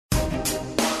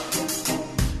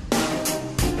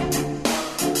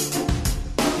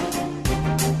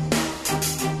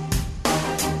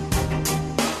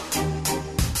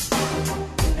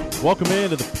Welcome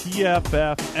into the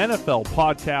PFF NFL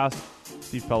podcast.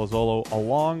 Steve Palazzolo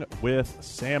along with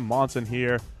Sam Monson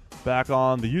here, back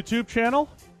on the YouTube channel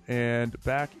and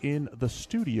back in the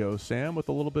studio, Sam, with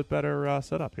a little bit better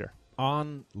setup here.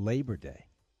 On Labor Day.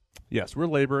 Yes, we're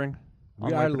laboring.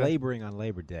 We are laboring on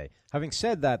Labor Day. Having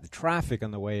said that, the traffic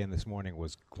on the way in this morning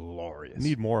was glorious.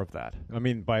 Need more of that. I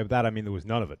mean, by that I mean there was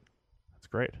none of it. That's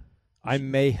great. I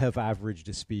may have averaged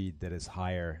a speed that is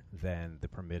higher than the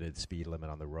permitted speed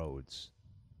limit on the roads.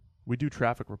 We do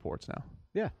traffic reports now.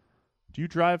 Yeah. Do you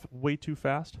drive way too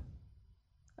fast?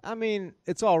 I mean,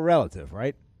 it's all relative,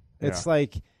 right? It's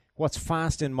like what's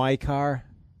fast in my car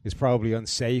is probably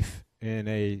unsafe in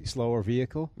a slower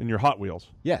vehicle. In your Hot Wheels?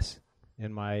 Yes.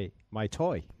 In my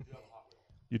toy.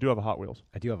 You do have a Hot Wheels.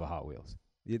 I do have a Hot Wheels.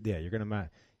 Yeah, you're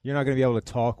not gonna be able to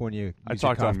talk when you use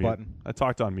your cough button. I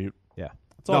talked on mute. Yeah.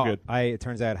 It's all good. It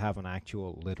turns out I have an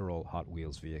actual, literal Hot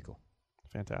Wheels vehicle.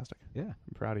 Fantastic. Yeah.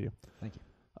 I'm proud of you. Thank you.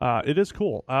 It is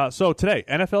cool. So today,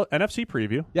 NFC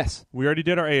preview. Yes. We already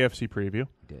did our AFC preview.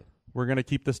 We did. We're going to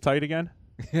keep this tight again?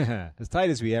 As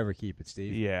tight as we ever keep it,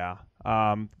 Steve. Yeah.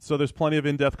 So there's plenty of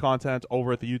in-depth content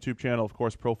over at the YouTube channel, of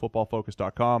course,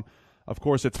 profootballfocus.com. Of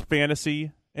course, it's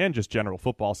fantasy and just general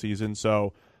football season,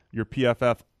 so your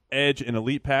PFF Edge and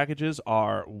Elite packages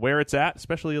are where it's at,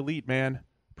 especially Elite, man.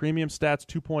 Premium Stats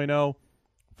 2.0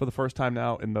 for the first time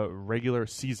now in the regular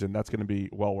season. That's going to be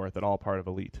well worth it, all part of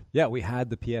Elite. Yeah, we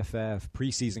had the PFF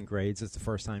preseason grades. It's the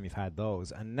first time you've had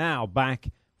those. And now, back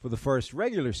for the first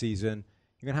regular season,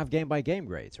 you're going to have game-by-game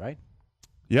grades, right?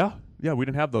 Yeah, we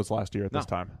didn't have those last year at this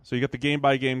time. So you get the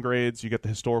game-by-game grades, you get the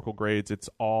historical grades. It's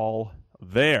all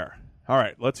there. All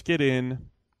right, let's get in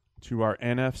to our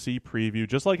NFC preview,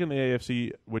 just like in the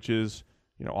AFC, which is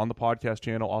on the podcast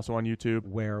channel, also on YouTube.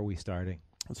 Where are we starting?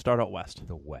 Let's start out west.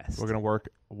 The West. We're going to work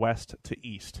west to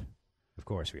east. Of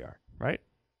course we are. Right?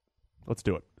 Let's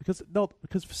do it. Because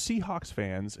Seahawks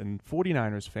fans and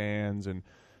 49ers fans and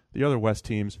the other West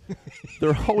teams,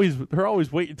 they're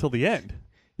always waiting until the end.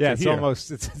 Yeah, it's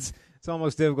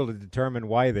almost difficult to determine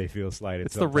why they feel slighted.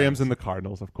 It's sometimes. The Rams and the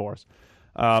Cardinals, of course.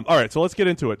 All right, so let's get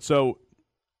into it. So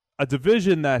a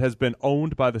division that has been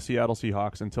owned by the Seattle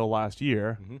Seahawks until last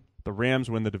year, the Rams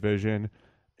win the division,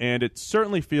 and it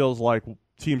certainly feels like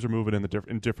teams are moving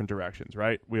in different directions,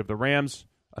 right? We have the Rams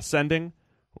ascending,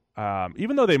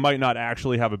 even though they might not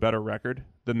actually have a better record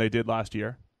than they did last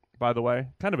year, by the way.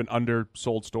 Kind of an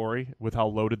undersold story with how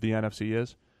loaded the NFC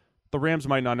is. The Rams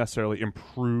might not necessarily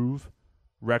improve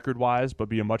record-wise, but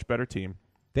be a much better team.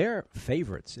 They're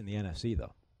favorites in the NFC,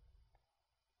 though.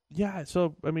 Yeah,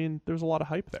 so, I mean, there's a lot of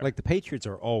hype there. Like, the Patriots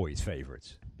are always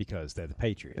favorites because they're the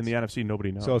Patriots. In the NFC,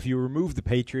 nobody knows. So if you remove the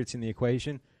Patriots in the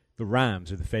equation, the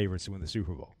Rams are the favorites to win the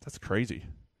Super Bowl. That's crazy.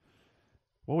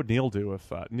 What would Neil do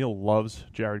if Neil loves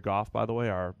Jared Goff, by the way,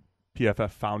 our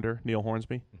PFF founder, Neil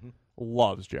Hornsby,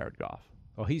 loves Jared Goff.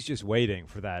 Well, he's just waiting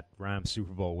for that Rams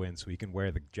Super Bowl win so he can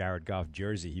wear the Jared Goff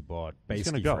jersey he bought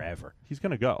basically forever. He's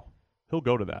going to go. He'll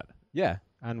go to that. Yeah,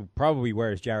 and probably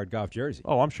wears Jared Goff jersey.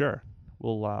 Oh, I'm sure.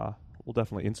 We'll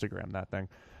definitely Instagram that thing.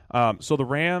 So the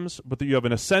Rams, but you have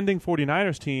an ascending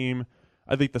 49ers team.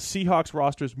 I think the Seahawks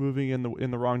roster is moving in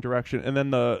the wrong direction, and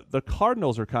then the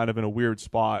Cardinals are kind of in a weird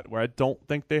spot where I don't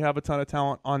think they have a ton of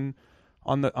talent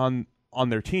on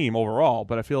their team overall.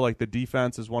 But I feel like the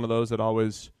defense is one of those that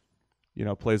always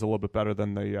plays a little bit better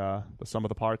than the sum of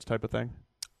the parts type of thing.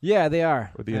 Yeah, they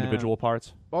are. Or the individual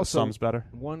parts. Also, the sum's better.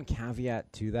 One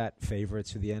caveat to that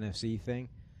favorites for the NFC thing.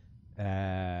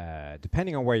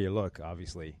 Depending on where you look,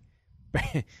 obviously,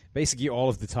 basically all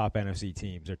of the top NFC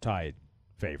teams are tied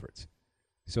favorites.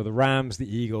 So the Rams,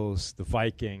 the Eagles, the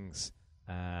Vikings,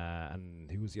 and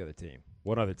who was the other team?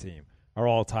 One other team are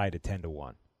all tied at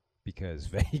 10-1 because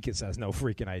Vegas has no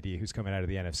freaking idea who's coming out of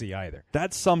the NFC either.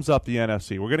 That sums up the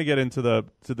NFC. We're going to get into the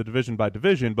division by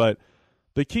division, but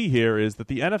the key here is that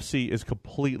the NFC is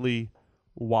completely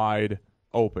wide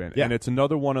open. Yeah. And it's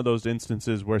another one of those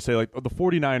instances where, say, like the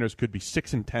 49ers could be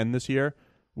 6-10 this year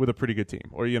with a pretty good team.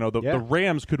 Or, the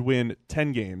Rams could win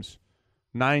 10 games,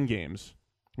 9 games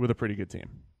with a pretty good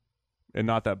team. And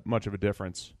not that much of a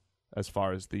difference as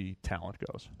far as the talent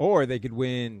goes. Or they could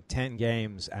win 10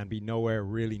 games and be nowhere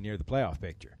really near the playoff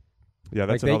picture. Yeah,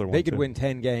 that's another one. They could win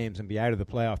 10 games and be out of the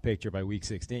playoff picture by week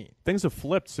 16. Things have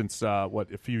flipped since, a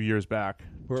few years back,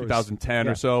 2010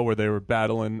 or so, where they were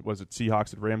battling, was it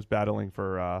Seahawks and Rams battling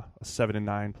for a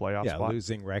 7-9 playoff spot? Yeah,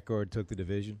 losing record took the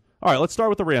division. All right, let's start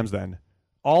with the Rams then.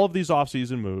 All of these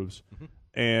offseason moves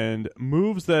and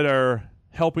moves that are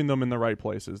helping them in the right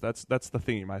places. That's the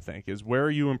theme, I think, is where are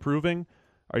you improving?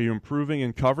 Are you improving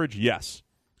in coverage? Yes.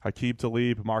 Hakeem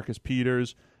Talib, Marcus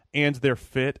Peters, and their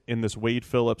fit in this Wade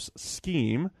Phillips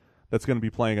scheme. that's going to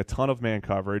be playing a ton of man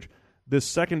coverage. This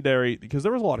secondary, because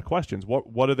there was a lot of questions.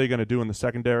 What are they going to do in the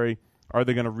secondary? Are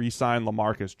they going to re-sign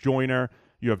LaMarcus Joyner?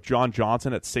 You have John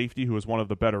Johnson at safety, who was one of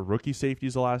the better rookie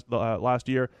safeties last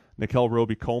year. Nickel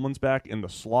Roby-Coleman's back in the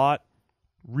slot.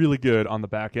 Really good on the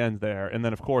back end there. And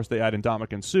then, of course, they add in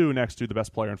Ndamukong Suh next to the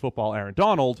best player in football, Aaron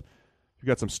Donald. You've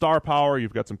got some star power.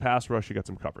 You've got some pass rush. You've got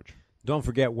some coverage. Don't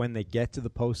forget, when they get to the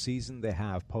postseason, they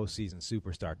have postseason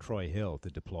superstar Troy Hill to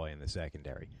deploy in the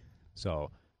secondary.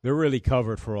 So they're really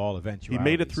covered for all eventualities. He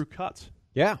made it through cuts.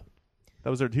 Yeah. That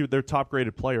was their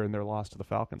top-graded player in their loss to the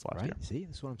Falcons last year. See,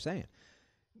 that's what I'm saying.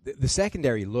 The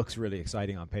secondary looks really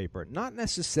exciting on paper. Not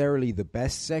necessarily the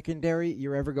best secondary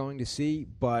you're ever going to see,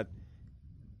 but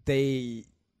they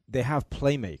have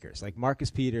playmakers. Like Marcus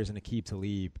Peters and Aqib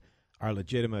Talib are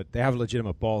legitimate. They have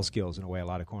legitimate ball skills in a way a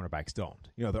lot of cornerbacks don't.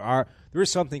 There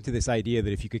is something to this idea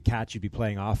that if you could catch, you'd be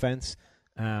playing offense.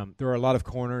 There are a lot of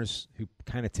corners who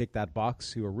kind of tick that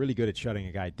box, who are really good at shutting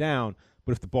a guy down,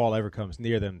 but if the ball ever comes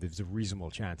near them, there's a reasonable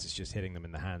chance it's just hitting them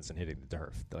in the hands and hitting the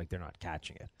turf. Like, they're not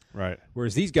catching it. Right.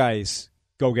 Whereas these guys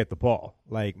go get the ball.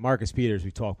 Like Marcus Peters,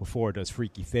 we talked before, does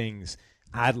freaky things,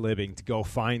 ad-libbing to go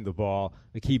find the ball.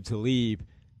 Aqib Talib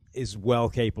is well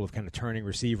capable of kind of turning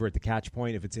receiver at the catch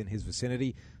point if it's in his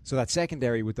vicinity. So that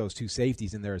secondary with those two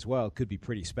safeties in there as well could be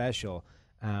pretty special.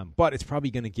 But it's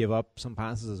probably going to give up some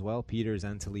passes as well. Peters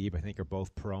and Talib, I think, are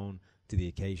both prone to the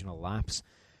occasional lapse.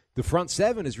 The front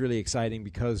seven is really exciting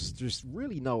because there's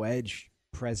really no edge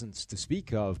presence to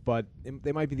speak of, but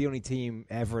they might be the only team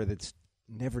ever that's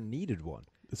never needed one.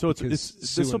 So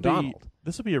this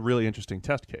will be a really interesting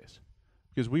test case,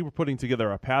 because we were putting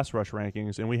together our pass rush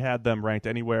rankings, and we had them ranked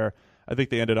anywhere. I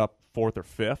think they ended up 4th or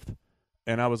 5th,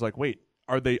 and I was like, wait,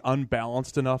 are they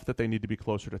unbalanced enough that they need to be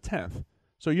closer to 10th?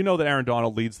 So you know that Aaron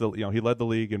Donald he led the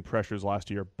league in pressures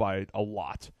last year by a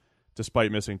lot,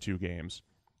 despite missing 2 games.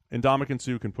 And Ndamukong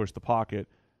Suh can push the pocket,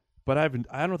 but I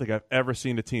don't think I've ever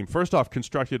seen a team, first off,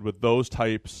 constructed with those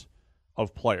types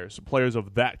of players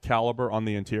of that caliber on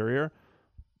the interior.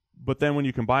 But then when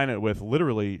you combine it with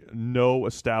literally no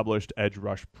established edge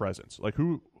rush presence, like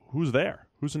who's there?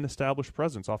 Who's an established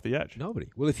presence off the edge? Nobody.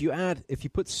 Well, if you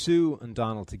put Suh and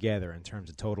Donald together in terms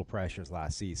of total pressures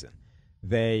last season,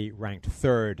 they ranked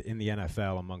 3rd in the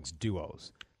NFL amongst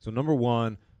duos. So number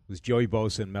 1 was Joey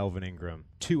Bosa and Melvin Ingram,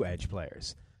 2 edge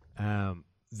players.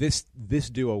 This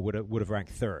duo would have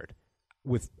ranked 3rd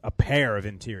with a pair of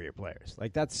interior players.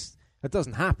 Like that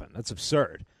doesn't happen. That's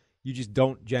absurd. You just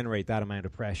don't generate that amount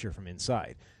of pressure from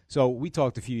inside. So we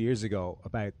talked a few years ago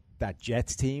about that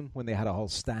Jets team when they had a whole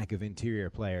stack of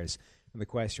interior players, and the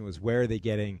question was, where are they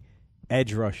getting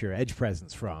edge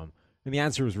presence from? And the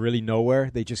answer was really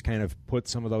nowhere. They just kind of put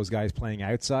some of those guys playing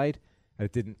outside.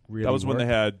 It didn't really That was work. when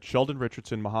they had Sheldon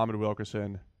Richardson, Muhammad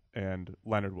Wilkerson, and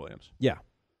Leonard Williams. Yeah.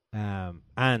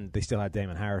 And they still had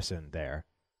Damon Harrison there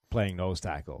playing nose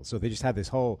tackle. So they just had this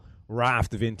whole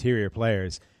raft of interior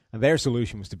players, and their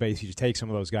solution was to basically just take some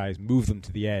of those guys, move them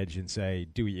to the edge, and say,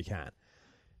 do what you can.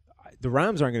 The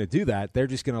Rams aren't going to do that. They're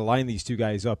just going to line these 2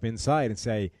 guys up inside and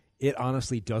say, it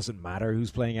honestly doesn't matter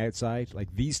who's playing outside.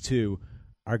 Like, these 2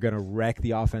 are going to wreck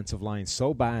the offensive line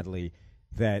so badly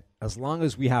that as long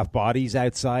as we have bodies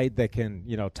outside that can,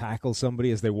 tackle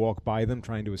somebody as they walk by them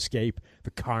trying to escape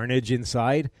the carnage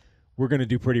inside, we're going to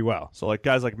do pretty well. So like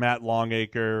guys like Matt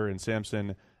Longacre and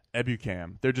Samson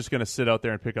Ebukam, they're just going to sit out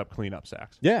there and pick up cleanup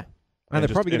sacks. Yeah. And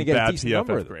they're probably going to get a decent PFF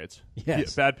number of them. grades.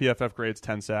 Yes. Bad PFF grades,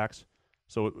 10 sacks.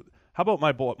 So how about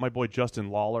my boy Justin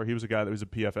Lawler? He was a guy that was a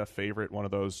PFF favorite, one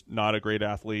of those not a great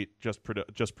athlete, just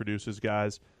produces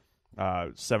guys,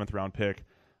 7th round pick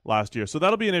last year. So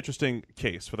that'll be an interesting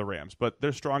case for the Rams, but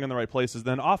they're strong in the right places.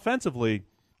 Then offensively,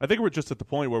 I think we're just at the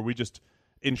point where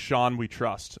in Sean we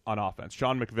trust on offense.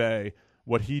 Sean McVay,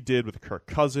 what he did with Kirk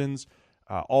Cousins,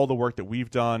 all the work that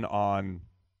we've done on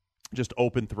just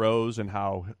open throws and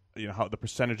how the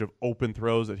percentage of open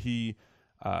throws that he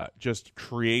just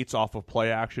creates off of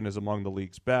play action is among the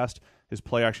league's best. His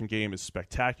play action game is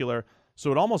spectacular.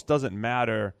 So it almost doesn't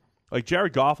matter. Like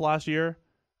Jared Goff last year,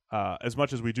 as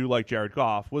much as we do like Jared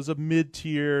Goff, was a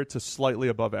mid-tier to slightly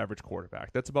above average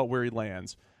quarterback. That's about where he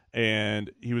lands. And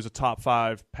he was a top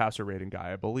 5 passer rating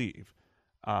guy, I believe.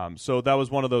 So that was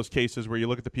one of those cases where you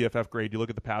look at the PFF grade, you look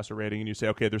at the passer rating, and you say,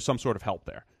 okay, there's some sort of help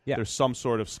there. Yeah. There's some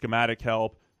sort of schematic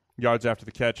help, yards after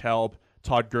the catch help,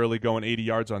 Todd Gurley going 80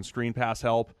 yards on screen pass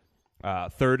help,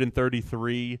 3rd and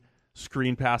 33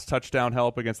 screen pass touchdown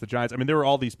help against the Giants. I mean, there were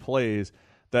all these plays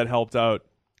that helped out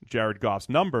Jared Goff's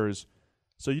numbers.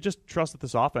 So you just trust that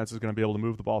this offense is going to be able to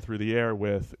move the ball through the air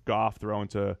with Goff throwing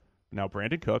to now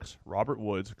Brandon Cooks, Robert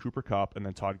Woods, Cooper Kupp, and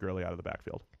then Todd Gurley out of the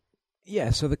backfield.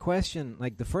 Yeah, so the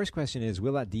first question is,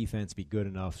 will that defense be good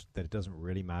enough that it doesn't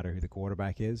really matter who the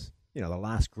quarterback is? The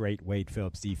last great Wade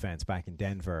Phillips defense back in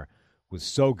Denver was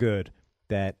so good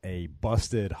that a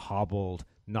busted, hobbled,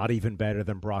 not even better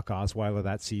than Brock Osweiler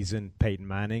that season, Peyton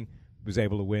Manning, was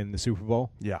able to win the Super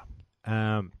Bowl. Yeah.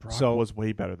 Brock was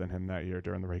way better than him that year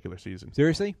during the regular season.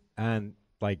 Seriously? And,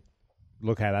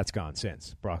 look how that's gone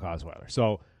since, Brock Osweiler.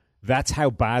 So that's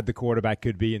how bad the quarterback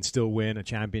could be and still win a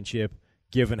championship,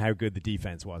 given how good the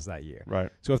defense was that year. Right.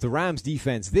 So if the Rams'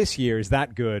 defense this year is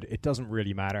that good, it doesn't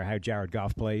really matter how Jared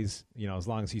Goff plays. As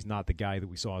long as he's not the guy that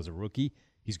we saw as a rookie,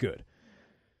 he's good.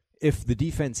 If the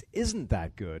defense isn't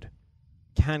that good,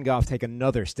 can Goff take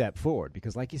another step forward?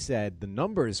 Because like you said, the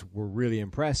numbers were really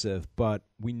impressive, but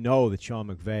we know that Sean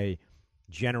McVay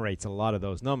generates a lot of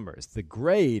those numbers. The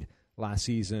grade last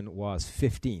season was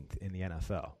 15th in the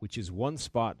NFL, which is one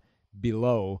spot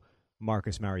below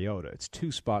Marcus Mariota. It's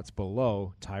 2 spots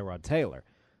below Tyrod Taylor.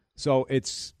 So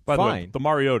it's By fine. the way, the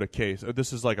Mariota case,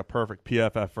 this is like a perfect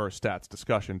PFF first stats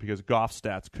discussion because Goff's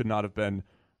stats could not have been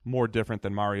more different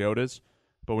than Mariota's.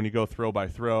 But when you go throw by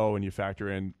throw and you factor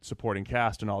in supporting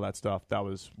cast and all that stuff, that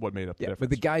was what made up the difference. But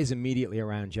the guys immediately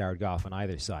around Jared Goff on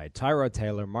either side, Tyrod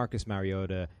Taylor, Marcus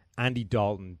Mariota, Andy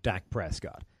Dalton, Dak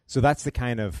Prescott. So that's the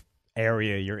kind of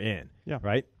area you're in,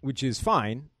 right? Which is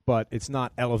fine, but it's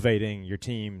not elevating your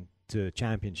team to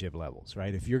championship levels,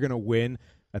 right? If you're going to win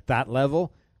at that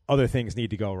level, other things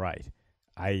need to go right,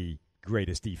 i.e.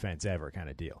 greatest defense ever kind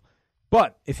of deal.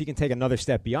 But if he can take another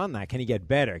step beyond that, can he get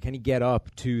better? Can he get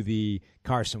up to the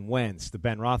Carson Wentz, the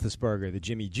Ben Roethlisberger, the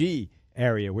Jimmy G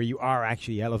area where you are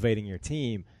actually elevating your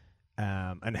team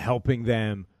and helping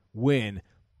them win,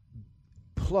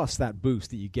 plus that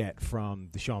boost that you get from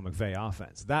the Sean McVay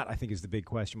offense? That, I think, is the big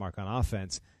question mark on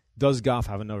offense. Does Goff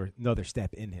have another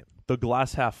step in him? The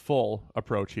glass half full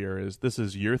approach here is this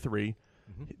is year 3.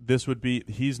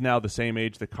 Mm-hmm. He's now the same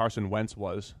age that Carson Wentz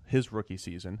was his rookie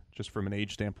season. Just from an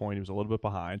age standpoint, he was a little bit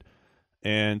behind.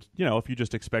 And, if you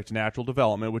just expect natural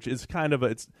development, which is kind of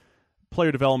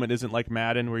player development isn't like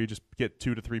Madden where you just get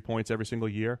 2 to 3 points every single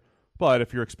year. But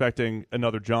if you're expecting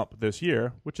another jump this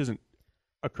year, which isn't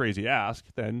a crazy ask,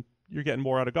 then you're getting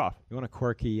more out of Goff. You want a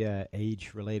quirky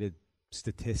age-related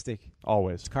statistic?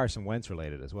 Always. It's Carson Wentz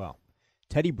related as well.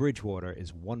 Teddy Bridgewater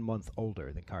is 1 month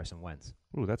older than Carson Wentz.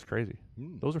 Ooh, that's crazy.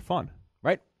 Those are fun.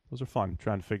 Right? Those are fun,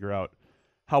 trying to figure out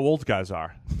how old guys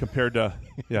are compared to,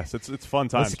 yes, it's fun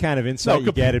times. That's the kind of insight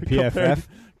you get at PFF.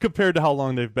 Compared to how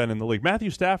long they've been in the league. Matthew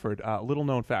Stafford, little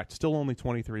known fact, still only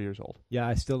 23 years old. Yeah,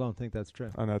 I still don't think that's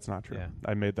true. And that's not true. Yeah.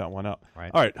 I made that one up.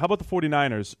 Right. All right, how about the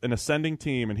 49ers, an ascending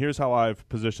team, and here's how I've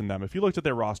positioned them. If you looked at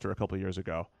their roster a couple of years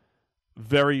ago,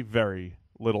 very, very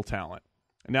little talent.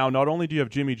 Now, not only do you have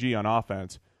Jimmy G on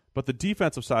offense, but the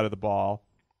defensive side of the ball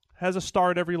has a star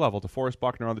at every level. DeForest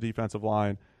Buckner on the defensive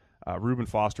line, Reuben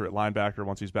Foster at linebacker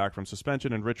once he's back from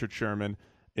suspension, and Richard Sherman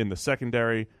in the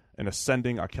secondary, and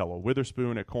ascending Akello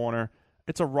Witherspoon at corner.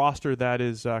 It's a roster that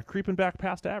is creeping back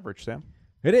past average, Sam.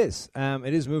 It is.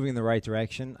 It is moving in the right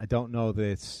direction. I don't know that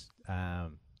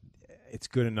it's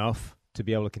good enough to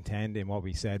be able to contend in what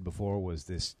we said before was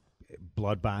this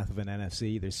bloodbath of an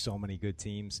NFC. There's so many good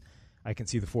teams. I can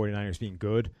see the 49ers being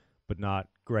good, but not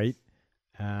great.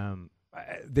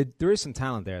 There is some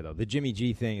talent there, though. The Jimmy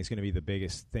G thing is going to be the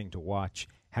biggest thing to watch.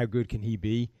 How good can he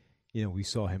be? We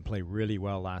saw him play really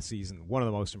well last season. One of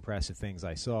the most impressive things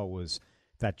I saw was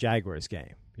that Jaguars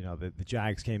game. The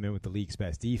Jags came in with the league's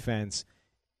best defense.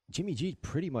 Jimmy G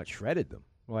pretty much shredded them.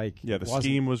 The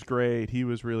scheme was great. He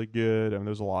was really good. I mean,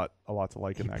 there's a lot to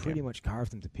like in that game. He pretty much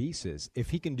carved them to pieces.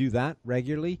 If he can do that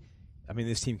regularly, I mean,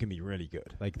 this team can be really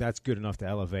good. That's good enough to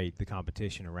elevate the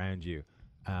competition around you.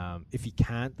 If he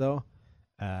can't, though,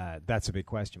 that's a big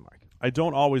question mark. I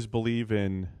don't always believe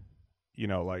in,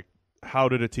 how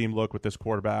did a team look with this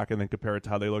quarterback and then compare it to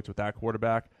how they looked with that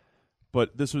quarterback.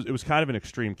 But it was kind of an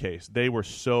extreme case. They were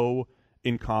so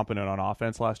incompetent on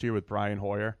offense last year with Brian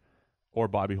Hoyer or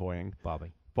Bobby Hoying.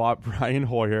 Brian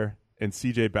Hoyer and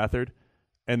C.J. Beathard,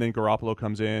 and then Garoppolo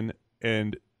comes in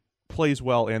and plays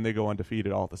well, and they go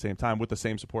undefeated all at the same time with the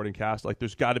same supporting cast.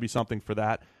 There's got to be something for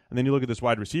that. And then you look at this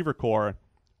wide receiver core.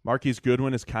 Marquise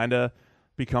Goodwin is kind of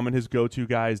becoming his go-to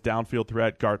guy, his downfield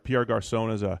threat. Pierre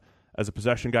Garçon as a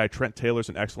possession guy. Trent Taylor's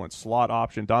an excellent slot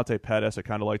option. Dante Pettis, I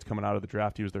kind of liked coming out of the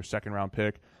draft. He was their second-round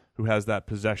pick, who has that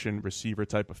possession receiver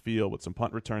type of feel with some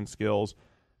punt return skills.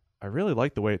 I really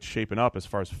like the way it's shaping up as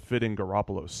far as fitting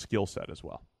Garoppolo's skill set as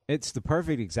well. It's the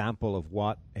perfect example of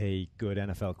what a good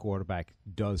NFL quarterback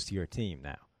does to your team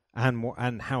now,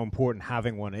 and how important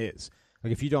having one is.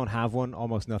 If you don't have one,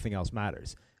 almost nothing else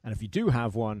matters. And if you do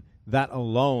have one, that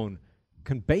alone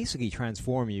can basically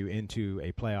transform you into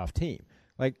a playoff team.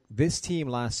 Like, this team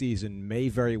last season may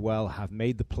very well have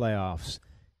made the playoffs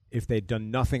if they'd done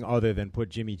nothing other than put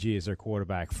Jimmy G as their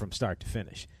quarterback from start to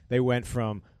finish. They went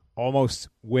from almost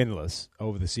winless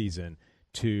over the season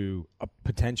to a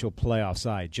potential playoff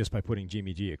side just by putting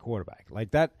Jimmy G at quarterback.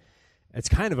 Like that, it's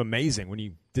kind of amazing when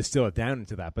you distill it down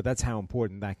into that, but that's how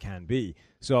important that can be.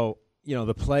 So,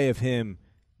 the play of him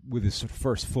with his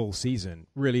first full season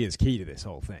really is key to this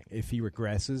whole thing. If he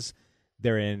regresses,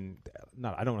 they're in,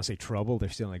 I don't want to say trouble, they're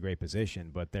still in a great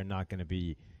position, but they're not going to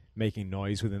be making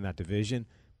noise within that division.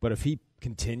 But if he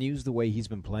continues the way he's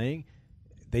been playing,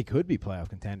 they could be playoff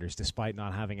contenders despite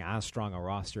not having as strong a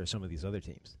roster as some of these other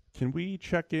teams. Can we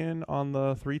check in on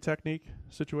the 3 technique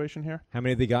situation here? How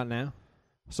many have they got now?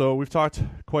 So we've talked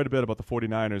quite a bit about the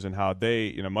 49ers and how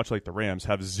they, much like the Rams,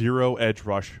 have 0 edge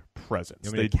rush presence.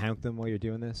 You want me to count them while you're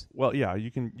doing this? Well, yeah, you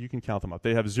can count them up.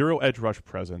 They have 0 edge rush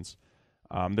presence.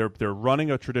 They're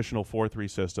running a traditional 4-3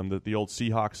 system, the old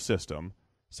Seahawks system,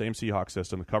 same Seahawks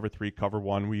system, the cover 3, cover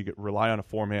 1. We rely on a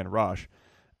 4-man rush.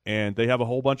 And they have a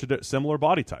whole bunch of similar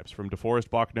body types, from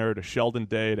DeForest Buckner to Sheldon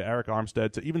Day to Eric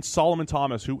Armstead to even Solomon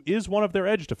Thomas, who is one of their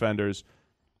edge defenders,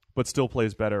 but still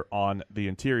plays better on the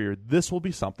interior. This will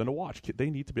be something to watch. They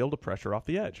need to be able to pressure off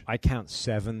the edge. I count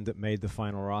 7 that made the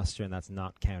final roster, and that's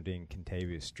not counting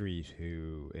Contavious Street,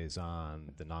 who is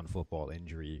on the non-football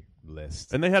injury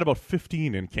list. And they had about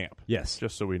 15 in camp. Yes.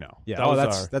 Just so we know.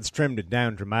 Yeah, that's trimmed it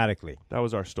down dramatically. That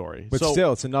was our story. But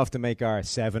still, it's enough to make our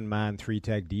 7-man,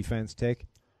 3-tech defense tick.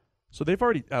 So they've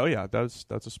already. Oh yeah, that's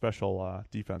a special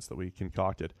defense that we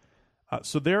concocted.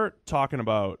 So they're talking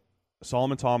about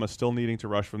Solomon Thomas still needing to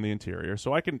rush from the interior.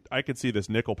 So I could see this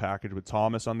nickel package with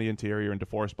Thomas on the interior and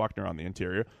DeForest Buckner on the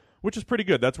interior, which is pretty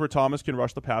good. That's where Thomas can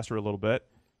rush the passer a little bit.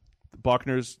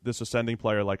 Buckner's this ascending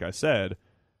player, like I said.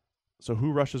 So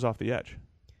who rushes off the edge?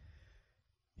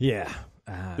 Yeah,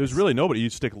 there's really nobody. You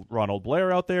stick Ronald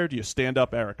Blair out there. Do you stand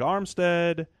up Eric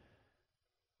Armstead?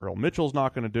 Earl Mitchell's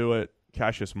not going to do it.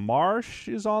 Cassius Marsh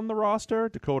is on the roster.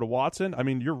 Dakota Watson. I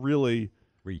mean, you're really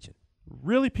reaching.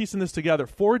 Really piecing this together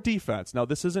for defense. Now,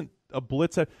 this isn't a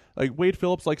blitz. Like Wade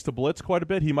Phillips likes to blitz quite a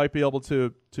bit. He might be able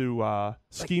to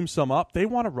scheme some up. They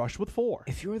want to rush with 4.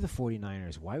 If you're the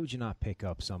 49ers, why would you not pick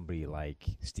up somebody like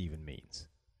Steven Means?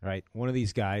 Right? One of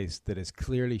these guys that has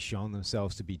clearly shown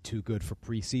themselves to be too good for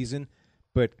preseason,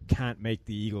 but can't make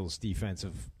the Eagles'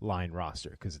 defensive line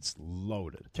roster because it's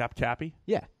loaded. Cappy?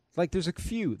 Yeah. Like there's a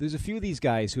few of these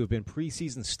guys who have been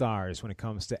preseason stars when it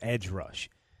comes to edge rush.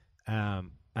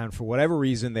 And for whatever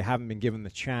reason, they haven't been given the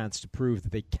chance to prove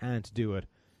that they can't do it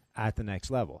at the next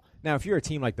level. Now, if you're a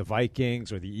team like the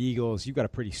Vikings or the Eagles, you've got a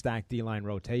pretty stacked D-line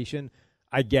rotation.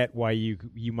 I get why you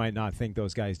might not think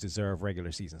those guys deserve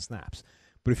regular season snaps.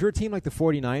 But if you're a team like the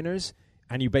 49ers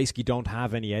and you basically don't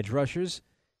have any edge rushers,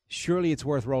 surely it's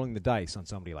worth rolling the dice on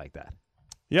somebody like that.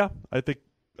 Yeah, I think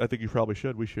you probably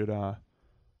should. We should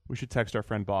text our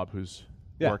friend Bob, who's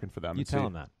working for them. You tell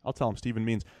him that. I'll tell him Steven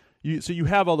Means. So you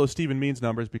have all those Steven Means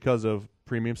numbers because of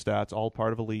premium stats, all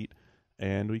part of Elite,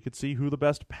 and we could see who the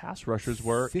best pass rushers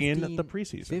were in the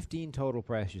preseason. 15 total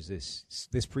pressures this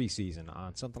preseason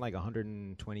on something like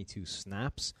 122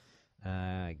 snaps.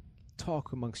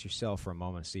 Talk amongst yourself for a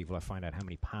moment, Steve, while I find out how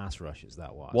many pass rushes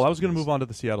that was. Well, I was going to move on to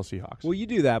the Seattle Seahawks. Well, you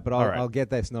do that, but I'll get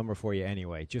this number for you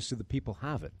anyway, just so the people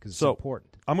have it, because it's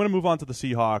important. I'm going to move on to the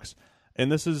Seahawks. And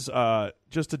this is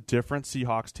just a different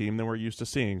Seahawks team than we're used to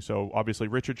seeing. So, obviously,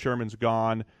 Richard Sherman's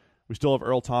gone. We still have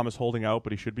Earl Thomas holding out,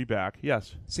 but he should be back.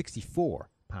 Yes. 64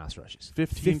 pass rushes.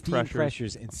 15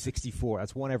 pressures in 64.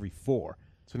 That's 1 every 4.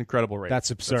 It's an incredible rate.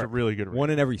 That's absurd. That's a really good rate. 1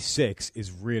 in every 6 is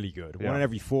really good. Yeah. 1 in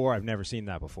every 4, I've never seen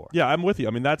that before. Yeah, I'm with you.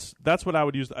 I mean, that's what I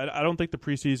would use. I don't think the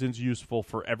preseason's useful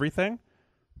for everything,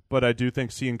 but I do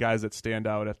think seeing guys that stand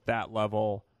out at that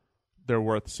level, they're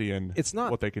worth seeing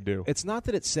what they could do. It's not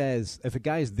that it says if a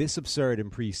guy is this absurd in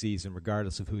preseason,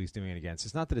 regardless of who he's doing it against,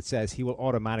 it's not that it says he will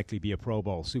automatically be a Pro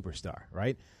Bowl superstar,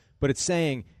 right? But it's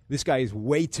saying this guy is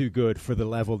way too good for the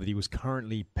level that he was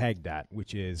currently pegged at,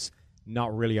 which is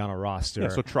not really on a roster. Yeah,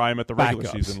 so try him at the regular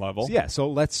season level. So so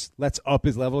let's up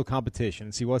his level of competition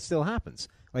and see what still happens.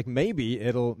 Like maybe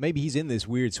he's in this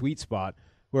weird sweet spot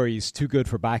where he's too good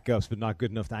for backups but not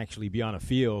good enough to actually be on a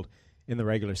field in the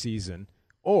regular season.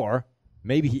 Or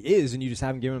maybe he is, and you just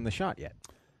haven't given him the shot yet.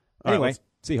 Anyway,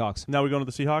 Seahawks. Now we go to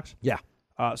the Seahawks? Yeah.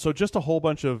 So just a whole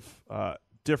bunch of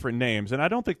different names, and I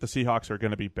don't think the Seahawks are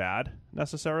going to be bad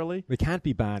necessarily. They can't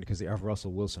be bad because they have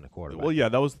Russell Wilson at quarterback. Well, yeah,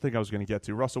 that was the thing I was going to get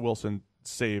to. Russell Wilson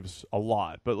saves a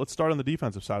lot, but let's start on the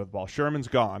defensive side of the ball. Sherman's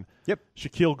gone. Yep.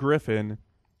 Shaquille Griffin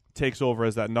takes over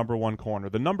as that number 1 corner.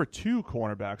 The number 2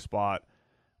 cornerback spot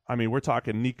I mean, we're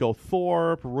talking Nico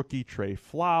Thorpe, rookie Trey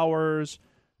Flowers,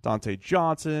 Dante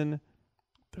Johnson.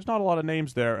 There's not a lot of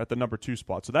names there at the number 2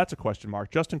 spot, so that's a question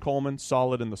mark. Justin Coleman,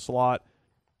 solid in the slot.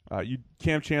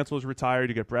 Cam Chancellor's retired.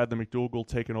 You get Bradley McDougall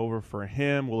taking over for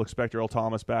him. We'll expect Earl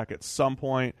Thomas back at some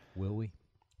point. Will we?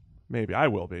 Maybe. I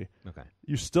will be. Okay.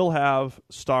 You still have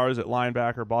stars at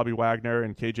linebacker, Bobby Wagner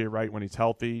and KJ Wright when he's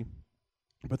healthy.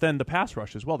 But then the pass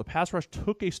rush as well. The pass rush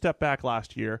took a step back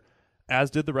last year,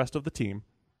 as did the rest of the team,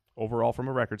 overall from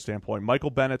a record standpoint.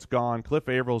 Michael Bennett's gone. Cliff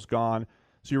Avrill's gone.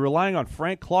 So you're relying on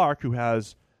Frank Clark, who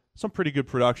has some pretty good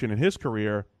production in his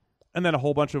career, and then a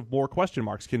whole bunch of more question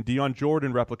marks. Can Dion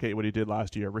Jordan replicate what he did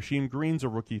last year? Rasheem Green's a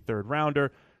rookie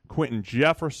third-rounder. Quentin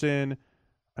Jefferson.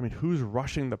 I mean, who's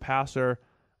rushing the passer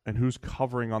and who's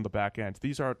covering on the back end?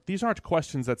 These aren't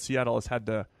questions that Seattle has had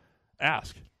to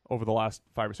ask over the last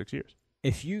 5 or 6 years.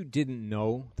 If you didn't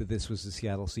know that this was the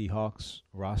Seattle Seahawks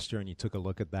roster and you took a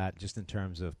look at that just in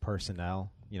terms of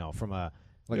personnel, from a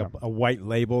white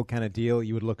label kind of deal,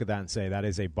 you would look at that and say that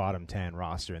is a bottom 10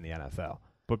 roster in the NFL.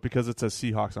 But because it says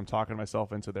Seahawks, I'm talking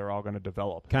myself into they're all going to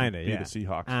develop. Kind of, be yeah. the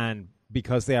Seahawks. And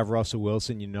because they have Russell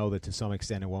Wilson, you know that to some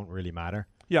extent it won't really matter.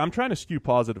 Yeah, I'm trying to skew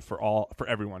positive for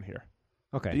everyone here.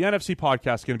 Okay. The NFC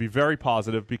podcast is going to be very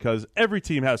positive because every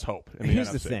team has hope in the Here's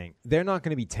NFC. the thing. They're not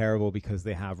going to be terrible because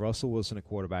they have Russell Wilson at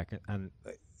quarterback. And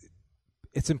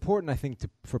it's important, I think,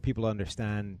 for people to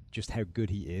understand just how good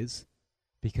he is,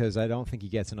 because I don't think he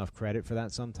gets enough credit for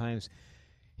that sometimes.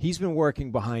 He's been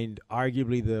working behind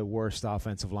arguably the worst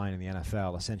offensive line in the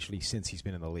NFL essentially since he's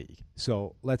been in the league.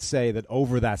 So let's say that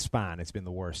over that span, it's been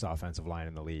the worst offensive line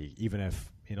in the league, even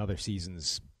if in other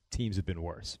seasons teams have been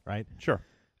worse, right? Sure.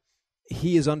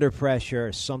 He is under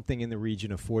pressure, something in the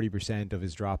region of 40% of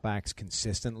his dropbacks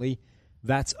consistently.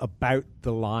 That's about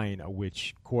the line at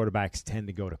which quarterbacks tend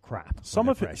to go to crap. Some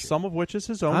of which is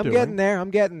his own I'm doing.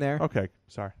 I'm getting there. Okay,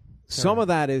 sorry. Some of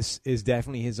that is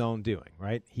definitely his own doing,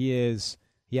 right? He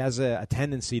has a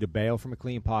tendency to bail from a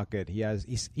clean pocket.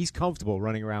 He's comfortable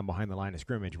running around behind the line of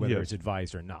scrimmage, whether it's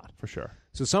advised or not. For sure.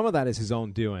 So some of that is his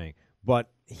own doing, but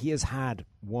he has had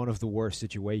one of the worst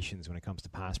situations when it comes to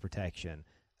pass protection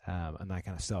and that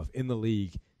kind of stuff in the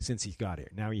league since he's got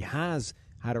here. Now, he has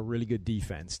had a really good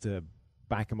defense to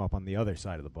back him up on the other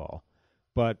side of the ball,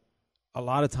 but a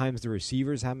lot of times the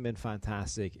receivers haven't been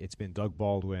fantastic. It's been Doug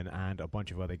Baldwin and a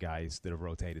bunch of other guys that have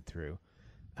rotated through.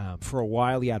 For a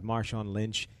while, he had Marshawn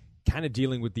Lynch kind of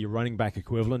dealing with the running back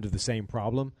equivalent of the same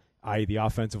problem, i.e. the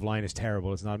offensive line is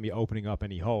terrible. It's not me opening up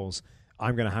any holes.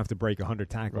 I'm going to have to break 100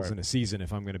 tackles in a season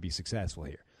if I'm going to be successful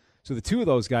here. So the two of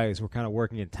those guys were kind of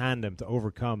working in tandem to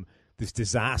overcome this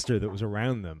disaster that was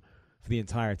around them for the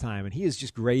entire time. And he has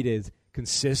just graded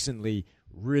consistently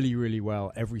really, really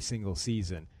well every single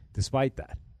season despite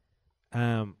that.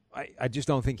 I just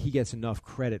don't think he gets enough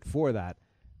credit for that.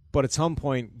 But at some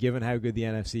point, given how good the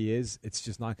NFC is, it's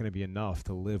just not going to be enough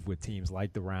to live with teams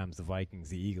like the Rams, the Vikings,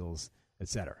 the Eagles,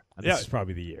 etc. This is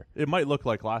probably the year. It might look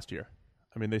like last year.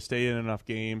 I mean, they stay in enough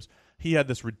games. He had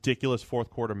this ridiculous fourth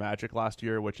quarter magic last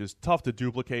year, which is tough to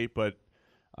duplicate, but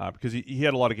because he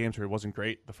had a lot of games where he wasn't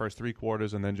great the first 3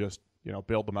 quarters and then just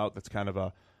bailed them out. That's kind of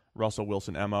a Russell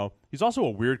Wilson MO. He's also a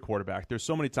weird quarterback. There's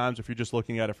so many times if you're just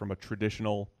looking at it from a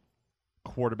traditional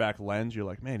quarterback lens, you're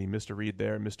like, man, he missed a read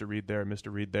there, missed a read there, missed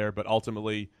a read there. But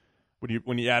ultimately,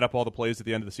 when you add up all the plays at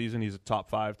the end of the season, he's a top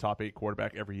 5, top 8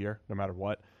 quarterback every year, no matter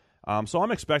what. So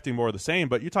I'm expecting more of the same.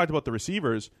 But you talked about the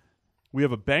receivers. We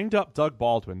have a banged-up Doug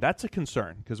Baldwin. That's a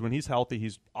concern because when he's healthy,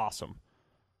 he's awesome.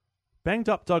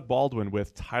 Banged-up Doug Baldwin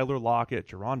with Tyler Lockett,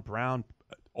 Jerron Brown,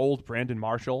 old Brandon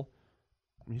Marshall.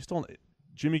 I mean,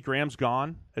 Jimmy Graham's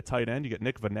gone at tight end. You get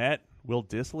Nick Vannett, Will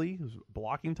Dissly, who's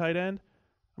blocking tight end.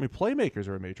 I mean, playmakers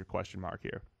are a major question mark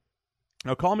here.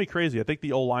 Now, call me crazy. I think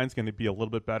the O-line's going to be a little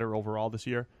bit better overall this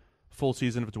year. Full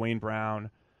season of Dwayne Brown.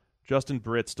 Justin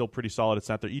Britt still pretty solid at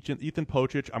center. Ethan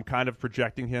Pocic, I'm kind of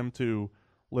projecting him to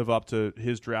live up to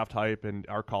his draft hype and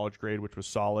our college grade, which was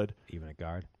solid. Even at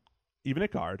guard.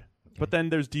 Okay. But then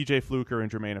there's DJ Fluker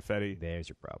and Jermaine Ifedi. There's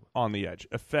your problem. On the edge.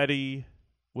 Ifedi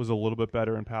was a little bit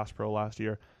better in pass pro last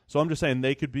year. So I'm just saying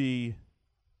they could be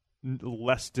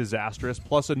less disastrous.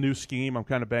 Plus a new scheme. I'm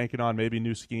kind of banking on maybe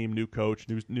new scheme, new coach,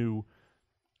 new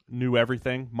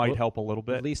everything might help a little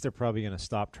bit. At least they're probably going to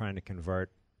stop trying to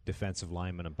convert defensive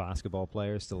linemen and basketball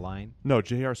players to line. No,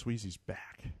 J.R. Sweezy's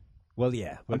back. Well,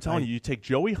 yeah. I'm telling you take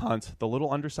Joey Hunt, the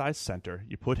little undersized center,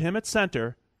 you put him at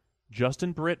center,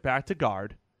 Justin Britt back to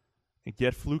guard, and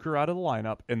get Fluker out of the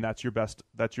lineup, and that's your best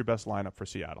lineup for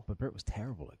Seattle. But Britt was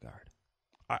terrible at guard.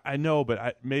 I know, but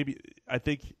I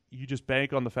think you just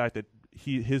bank on the fact that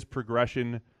his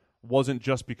progression wasn't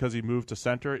just because he moved to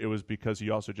center, it was because he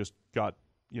also just got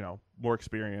more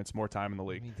experience, more time in the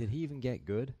league. I mean, did he even get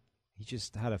good? He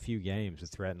just had a few games that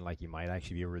threatened like he might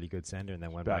actually be a really good center and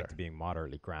then went back to being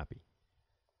moderately crappy.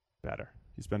 Better.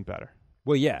 He's been better.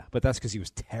 Well, yeah, but that's because he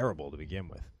was terrible to begin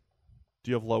with.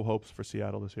 Do you have low hopes for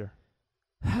Seattle this year?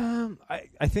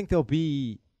 I think they'll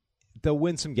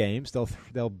win some games.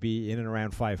 They'll be in and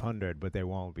around 500, but they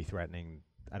won't be threatening.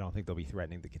 I don't think they'll be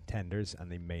threatening the contenders,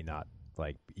 and they may not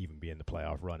even be in the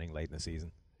playoff running late in the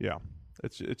season. Yeah,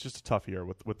 it's just a tough year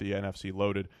with the NFC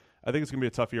loaded. I think it's going to be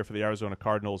a tough year for the Arizona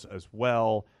Cardinals as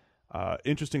well.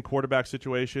 Interesting quarterback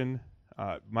situation.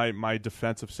 My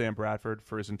defense of Sam Bradford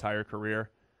for his entire career,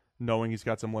 knowing he's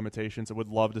got some limitations, I would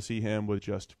love to see him with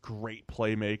just great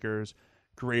playmakers,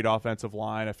 great offensive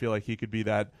line. I feel like he could be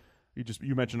that.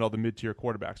 You mentioned all the mid-tier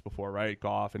quarterbacks before, right?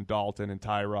 Goff and Dalton and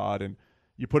Tyrod, and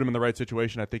you put him in the right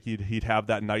situation, I think he'd have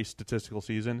that nice statistical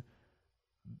season.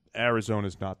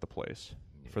 Arizona's not the place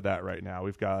for that right now.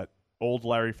 We've got old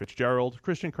Larry Fitzgerald.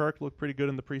 Christian Kirk looked pretty good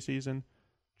in the preseason.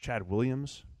 Chad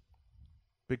Williams,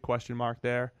 big question mark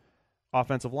there.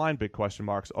 Offensive line, big question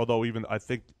marks, although even I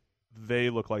think they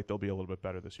look like they'll be a little bit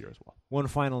better this year as well. One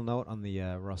final note on the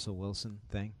Russell Wilson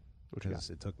thing, because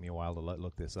it took me a while to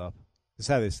look this up. This is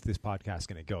how this podcast is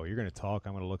going to go. You're going to talk,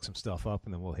 I'm going to look some stuff up,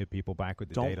 and then we'll hit people back with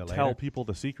the data later. Don't tell people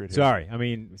the secret here. Sorry. I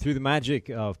mean, through the magic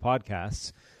of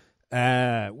podcasts,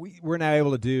 we're now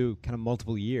able to do kind of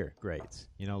multiple year grades.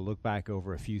 Look back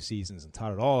over a few seasons and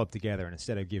tot it all up together. And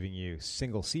instead of giving you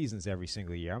single seasons every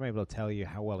single year, I'm able to tell you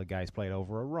how well a guy's played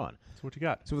over a run. That's what you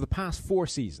got. So for the past 4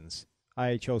 seasons,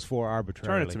 I chose 4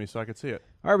 arbitrarily. Turn it to me so I could see it.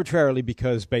 Arbitrarily,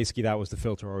 because basically that was the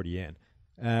filter already in.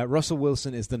 Russell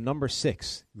Wilson is the number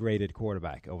 6 graded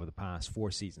quarterback over the past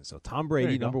 4 seasons. So Tom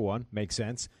Brady, number 1, makes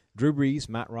sense. Drew Brees,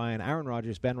 Matt Ryan, Aaron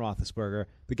Rodgers, Ben Roethlisberger,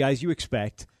 the guys you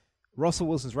expect. Russell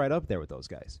Wilson's right up there with those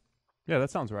guys. Yeah, that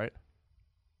sounds right.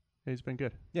 Yeah, he's been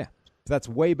good. Yeah, so that's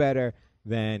way better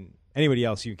than anybody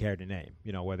else you care to name.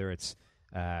 Whether it's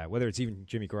even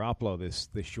Jimmy Garoppolo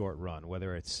this short run,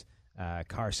 whether it's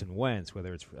Carson Wentz,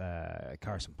 whether it's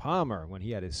Carson Palmer when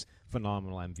he had his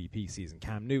phenomenal MVP season,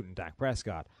 Cam Newton, Dak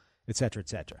Prescott, et cetera, et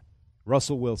cetera.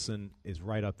 Russell Wilson is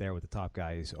right up there with the top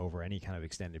guys over any kind of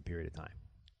extended period of time.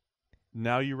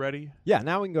 Now you ready? Yeah,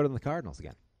 now we can go to the Cardinals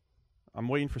again. I'm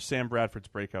waiting for Sam Bradford's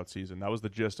breakout season. That was the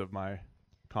gist of my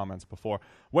comments before.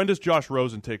 When does Josh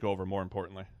Rosen take over, more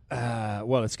importantly?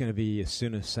 Well, it's going to be as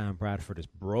soon as Sam Bradford is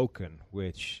broken,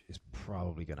 which is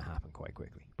probably going to happen quite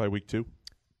quickly. By week 2?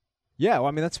 Yeah, well,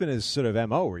 I mean, that's been his sort of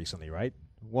MO recently, right?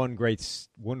 One great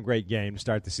game to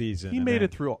start the season. He made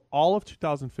it through all of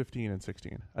 2015 and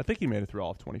 16. I think he made it through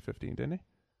all of 2015, didn't he?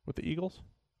 With the Eagles?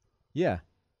 Yeah.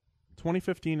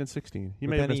 2015 and 16. He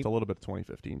may have missed a little bit of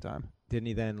 2015 time. Didn't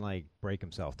he then, break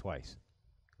himself twice?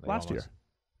 Last year.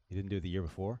 He didn't do it the year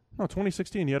before? No,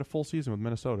 2016, he had a full season with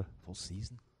Minnesota. Full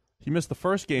season? He missed the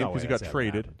first game because he got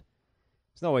traded.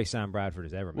 There's no way Sam Bradford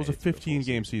has ever made it. It was a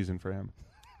 15-game season for him.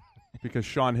 Because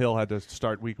Sean Hill had to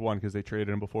start week 1 because they traded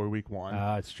him before week 1.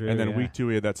 It's true. And then week 2,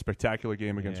 he had that spectacular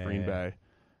game against Green Bay.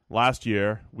 Last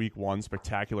year, week 1,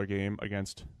 spectacular game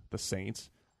against the Saints.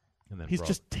 And then he's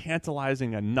just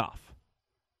tantalizing enough.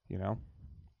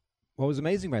 What was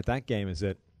amazing about that game is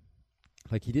that,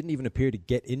 he didn't even appear to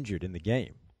get injured in the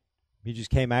game. He just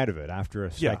came out of it after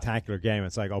a spectacular game.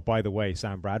 It's like, oh, by the way,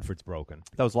 Sam Bradford's broken.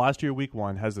 That was last year, week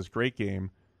 1, has this great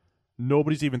game.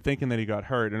 Nobody's even thinking that he got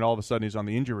hurt, and all of a sudden he's on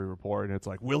the injury report, and it's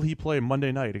like, will he play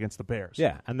Monday night against the Bears?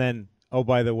 Yeah, and then, oh,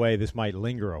 by the way, this might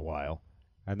linger a while.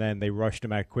 And then they rushed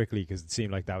him out quickly because it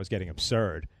seemed like that was getting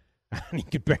absurd. And he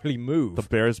could barely move. The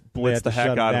Bears blitzed the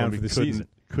heck out of him. He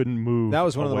couldn't move. That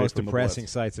was one of the most depressing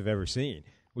sights I've ever seen,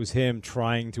 was him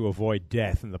trying to avoid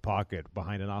death in the pocket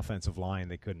behind an offensive line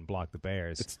that couldn't block the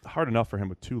Bears. It's hard enough for him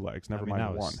with 2 legs, never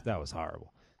mind one. That was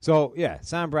horrible. So, yeah,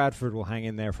 Sam Bradford will hang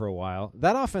in there for a while.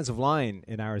 That offensive line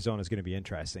in Arizona is going to be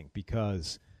interesting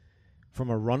because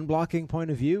from a run-blocking point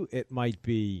of view, it might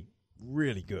be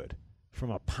really good.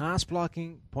 From a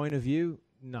pass-blocking point of view,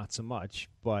 not so much,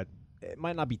 but it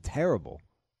might not be terrible,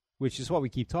 which is what we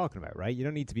keep talking about, right? You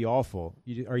don't need to be awful,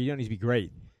 or you don't need to be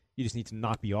great. You just need to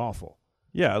not be awful.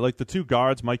 Yeah, like the 2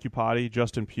 guards, Mike Upati,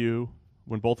 Justin Pugh,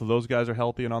 when both of those guys are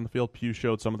healthy and on the field, Pugh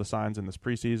showed some of the signs in this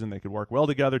preseason. They could work well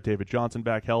together. David Johnson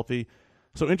back healthy.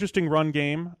 So interesting run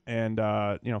game, and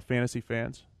fantasy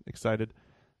fans excited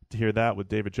to hear that with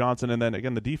David Johnson. And then,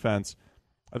 again, the defense,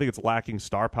 I think it's lacking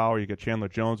star power. You get Chandler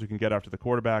Jones who can get after the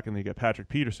quarterback, and then you get Patrick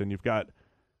Peterson. You've got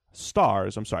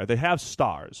stars. I'm sorry, they have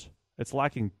stars. It's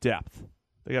lacking depth.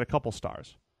 They got a couple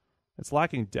stars. It's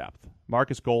lacking depth.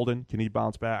 Marcus Golden, can he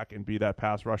bounce back and be that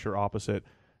pass rusher opposite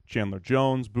Chandler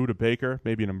Jones? Budda Baker,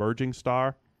 maybe an emerging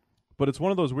star. But it's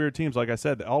one of those weird teams, like I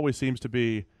said, that always seems to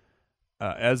be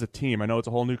as a team. I know it's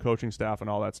a whole new coaching staff and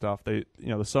all that stuff. They,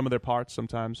 the sum of their parts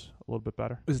sometimes a little bit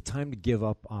better. Was it time to give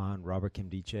up on Robert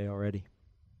Kimdiche already?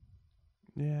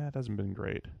 Yeah, it hasn't been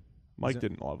great. Mike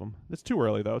didn't love him. It's too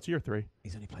early, though. It's year 3.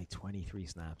 He's only played 23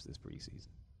 snaps this preseason,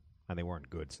 and they weren't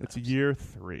good snaps. It's year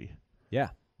 3. Yeah.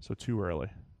 So too early.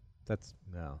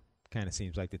 Kind of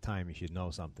seems like the time you should know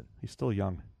something. He's still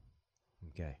young.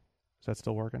 Okay. Is that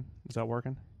still working? Is that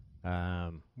working?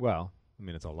 Well, I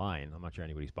mean, it's a line. I'm not sure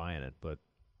anybody's buying it, but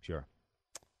sure.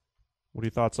 What are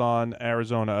your thoughts on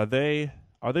Arizona? Are they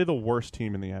the worst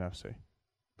team in the NFC?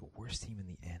 The worst team in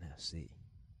the NFC?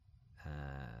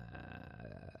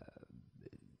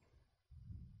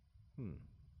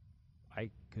 I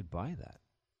could buy that.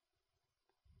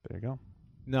 There you go.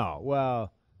 No,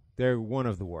 well, they're one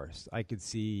of the worst. I could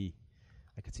see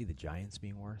the Giants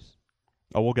being worse.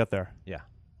 Oh, we'll get there. Yeah.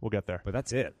 We'll get there. But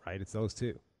that's it, right? It's those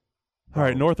two. All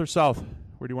right, North or South?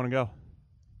 Where do you want to go?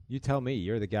 You tell me.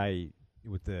 You're the guy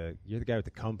with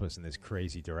the compass in this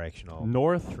crazy directional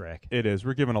North trek. It is.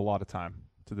 We're giving a lot of time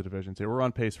to the divisions here. We're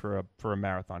on pace for a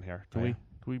marathon here. Can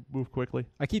we move quickly?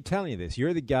 I keep telling you this.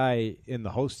 You're the guy in the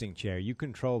hosting chair. You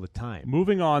control the time.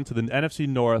 Moving on to the NFC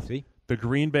North. See? The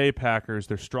Green Bay Packers.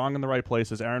 They're strong in the right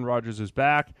places. Aaron Rodgers is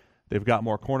back. They've got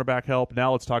more cornerback help.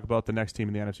 Now let's talk about the next team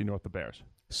in the NFC North, the Bears.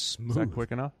 Smooth. Is that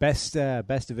quick enough? Best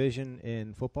division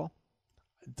in football?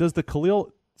 Does the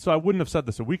Khalil... So I wouldn't have said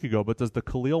this a week ago, but does the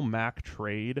Khalil Mack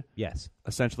trade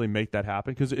essentially make that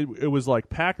happen? Because it was like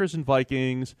Packers and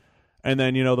Vikings, and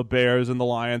then, the Bears and the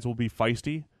Lions will be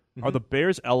feisty. Mm-hmm. Are the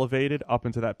Bears elevated up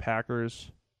into that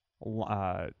Packers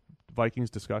Vikings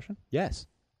discussion? Yes.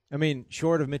 I mean,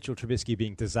 short of Mitchell Trubisky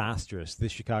being disastrous,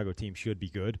 this Chicago team should be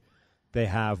good. They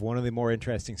have one of the more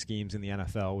interesting schemes in the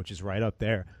NFL, which is right up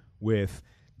there with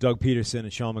Doug Peterson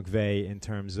and Sean McVay in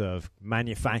terms of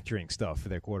manufacturing stuff for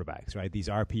their quarterbacks, right? These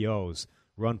RPOs,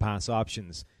 run-pass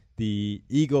options. The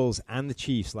Eagles and the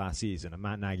Chiefs last season, and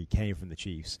Matt Nagy came from the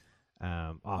Chiefs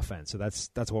offense, so that's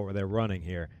what they're running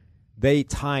here. They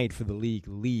tied for the league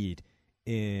lead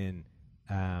in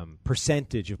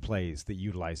percentage of plays that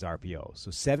utilized RPOs.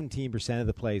 So 17% of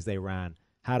the plays they ran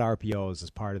had RPOs as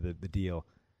part of the deal.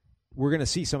 We're going to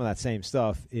see some of that same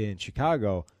stuff in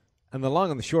Chicago. And the long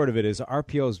and the short of it is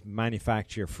RPOs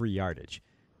manufacture free yardage.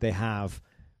 They have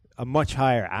a much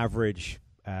higher average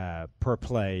per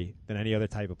play than any other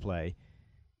type of play.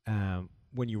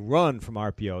 When you run from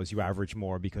RPOs, you average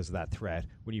more because of that threat.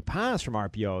 When you pass from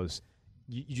RPOs,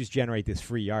 you just generate this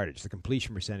free yardage. The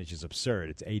completion percentage is absurd.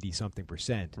 It's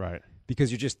 80-something%. Right.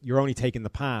 Because you're only taking the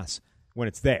pass when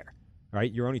it's there. Right,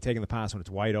 you're only taking the pass when it's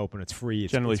wide open, it's free.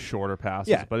 It's generally shorter passes,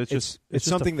 yeah, but it's just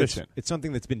something efficient. It's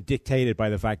something that's been dictated by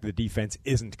the fact that the defense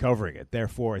isn't covering it.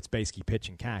 Therefore, it's basically pitch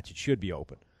and catch. It should be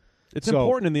open. It's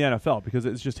important in the NFL because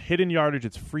it's just hidden yardage.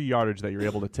 It's free yardage that you're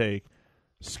able to take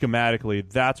schematically.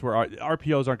 That's where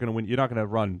RPOs aren't going to win. You're not going to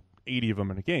run 80 of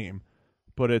them in a game,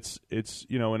 but it's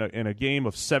in a game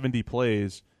of 70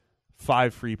 plays,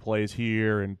 5 free plays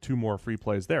here and 2 more free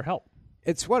plays there help.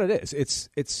 It's what it is.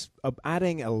 It's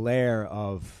adding a layer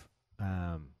of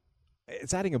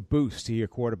it's adding a boost to your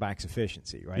quarterback's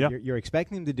efficiency, right? Yeah. You're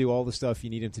expecting him to do all the stuff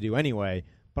you need him to do anyway,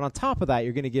 but on top of that,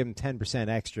 you're going to give him 10%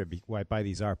 extra by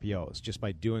these RPOs just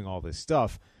by doing all this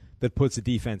stuff that puts the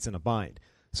defense in a bind.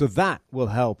 So that will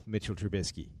help Mitchell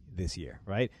Trubisky this year,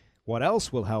 right? What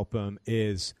else will help him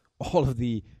is all of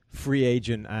the free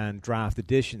agent and draft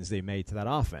additions they made to that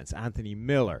offense. Anthony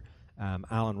Miller,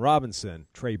 Allen Robinson,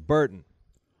 Trey Burton,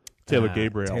 Taylor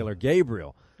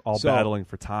Gabriel. All battling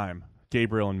for time.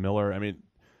 Gabriel and Miller. I mean,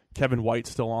 Kevin White's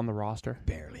still on the roster.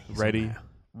 Barely.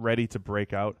 Ready to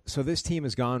break out. So this team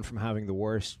has gone from having the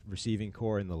worst receiving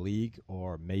core in the league,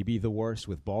 or maybe the worst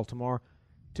with Baltimore,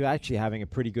 to actually having a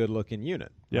pretty good-looking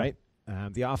unit, right?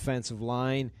 The offensive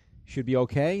line should be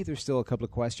okay. There's still a couple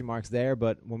of question marks there,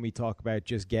 but when we talk about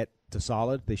just get to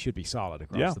solid, they should be solid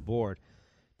across the board.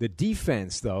 The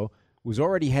defense, though, was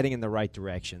already heading in the right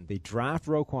direction. They draft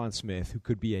Roquan Smith, who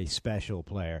could be a special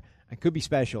player, and could be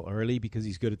special early because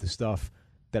he's good at the stuff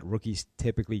that rookies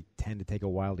typically tend to take a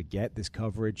while to get, this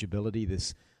coverage ability,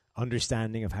 this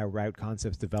understanding of how route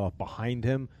concepts develop behind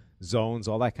him, zones,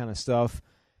 all that kind of stuff.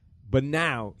 But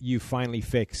now you've finally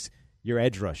fixed your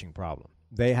edge rushing problem.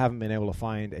 They haven't been able to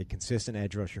find a consistent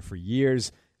edge rusher for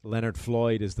years. Leonard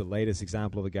Floyd is the latest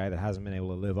example of a guy that hasn't been able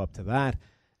to live up to that.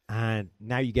 And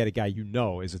now you get a guy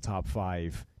is a top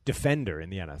 5 defender in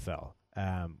the NFL.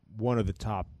 One of the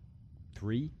top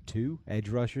 2 edge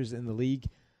rushers in the league.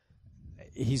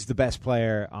 He's the best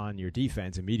player on your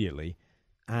defense immediately.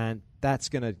 And that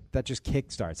just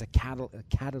kickstarts, it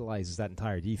catalyzes that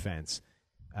entire defense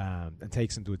and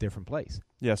takes them to a different place.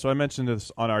 Yeah, so I mentioned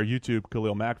this on our YouTube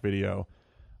Khalil Mack video.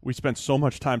 We spent so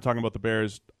much time talking about the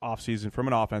Bears offseason from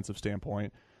an offensive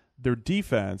standpoint. Their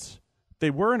defense, they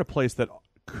were in a place that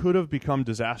could have become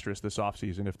disastrous this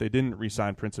offseason if they didn't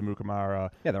re-sign Prince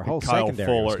Amukamara. Yeah, their whole Kyle secondary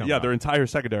Fuller. was coming up. Their entire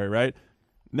secondary, right?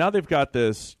 Now they've got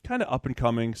this kind of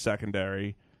up-and-coming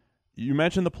secondary. You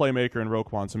mentioned the playmaker and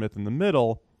Roquan Smith in the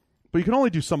middle, but you can only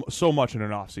do so much in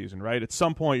an offseason, right? At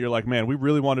some point, you're like, man, we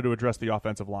really wanted to address the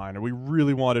offensive line, or we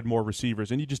really wanted more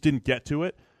receivers, and you just didn't get to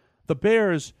it. The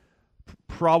Bears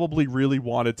probably really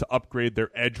wanted to upgrade their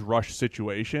edge rush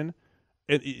situation.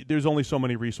 There's only so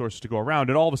many resources to go around,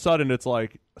 and all of a sudden it's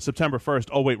like September 1st,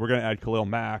 oh, wait, we're going to add Khalil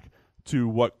Mack to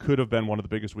what could have been one of the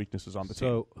biggest weaknesses on the team.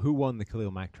 So who won the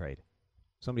Khalil Mack trade?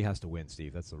 Somebody has to win,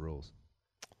 Steve. That's the rules.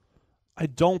 I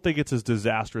don't think it's as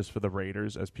disastrous for the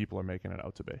Raiders as people are making it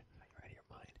out to be. Right in your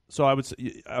mind. So I would say,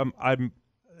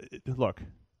 look,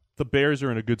 the Bears are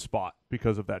in a good spot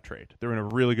because of that trade. They're in a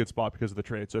really good spot because of the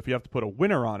trade. So if you have to put a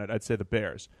winner on it, I'd say the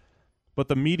Bears. But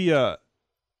the media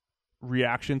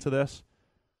reaction to this,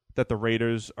 that the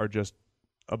Raiders are just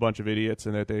a bunch of idiots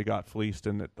and that they got fleeced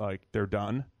and that like they're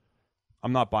done,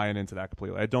 I'm not buying into that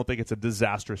completely. I don't think it's a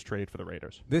disastrous trade for the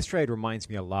Raiders. This trade reminds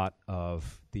me a lot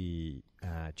of the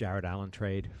Jared Allen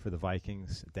trade for the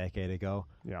Vikings a decade ago.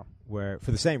 Yeah. Where,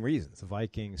 for the same reasons, the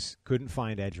Vikings couldn't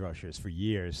find edge rushers for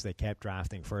years. They kept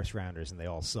drafting first-rounders, and they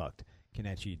all sucked.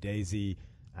 Kenichi Daisy,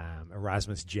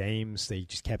 Erasmus James, they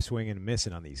just kept swinging and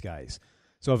missing on these guys.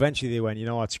 So eventually they went, you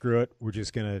know what, screw it. We're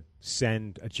just going to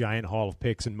send a giant haul of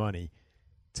picks and money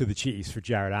to the Chiefs for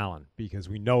Jared Allen because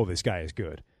we know this guy is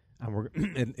good.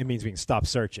 And it means we can stop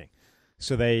searching.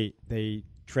 So they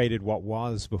traded what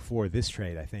was, before this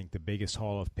trade, I think, the biggest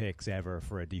haul of picks ever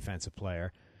for a defensive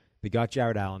player. They got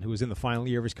Jared Allen, who was in the final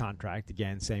year of his contract.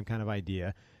 Again, same kind of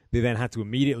idea. They then had to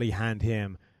immediately hand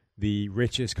him the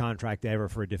richest contract ever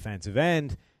for a defensive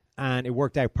end, and it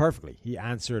worked out perfectly. He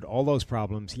answered all those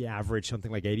problems. He averaged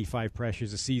something like 85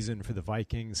 pressures a season for the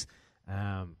Vikings,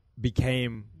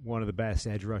 became one of the best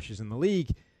edge rushers in the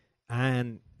league,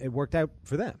 and it worked out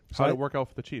for them. How did it work out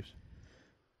for the Chiefs?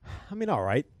 I mean, all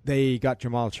right. They got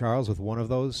Jamal Charles with one of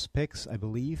those picks, I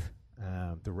believe.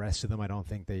 The rest of them I don't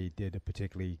think they did a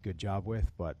particularly good job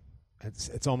with, but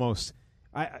it's almost...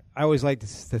 I always like to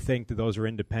think that those are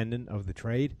independent of the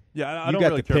trade. Yeah, I you don't got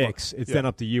really the care picks. about, it's then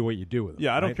up to you what you do with them.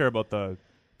 Yeah, I don't right? care about the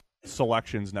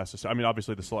selections necessarily. I mean,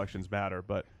 obviously the selections matter,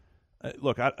 but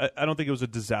look, I don't think it was a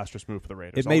disastrous move for the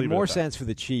Raiders. It made more sense for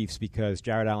the Chiefs because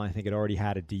Jared Allen, I think, had already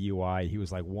had a DUI. He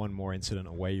was like one more incident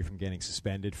away from getting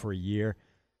suspended for a year.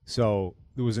 So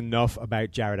there was enough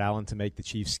about Jared Allen to make the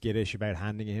Chiefs skittish about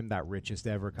handing him that richest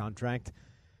ever contract.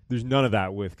 There's none of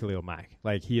that with Khalil Mack.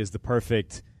 Like, he is the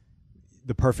perfect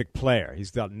player.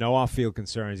 He's got no off-field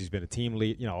concerns. He's been a team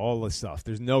lead, all this stuff.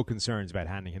 There's no concerns about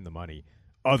handing him the money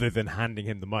other than handing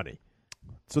him the money.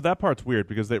 So that part's weird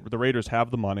because the Raiders have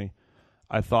the money.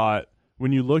 I thought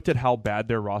when you looked at how bad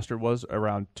their roster was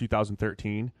around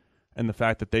 2013 and the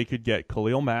fact that they could get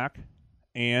Khalil Mack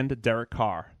and Derek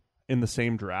Carr in the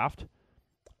same draft,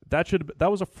 that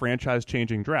was a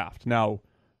franchise-changing draft. Now,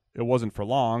 it wasn't for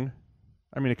long.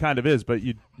 I mean, it kind of is, but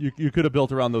you could have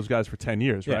built around those guys for 10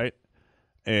 years, yeah. right?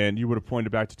 And you would have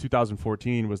pointed back to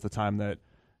 2014 was the time that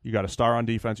you got a star on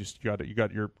defense. You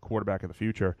got your quarterback of the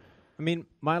future. I mean,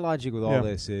 my logic with all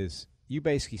this is you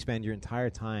basically spend your entire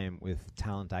time with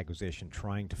talent acquisition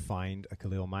trying to find a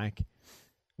Khalil Mack.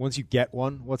 Once you get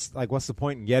one, what's the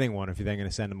point in getting one if you're then going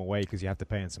to send him away because you have to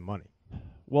pay him some money?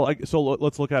 Well, so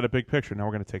let's look at a big picture. Now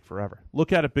we're going to take forever.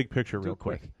 Look at a big picture real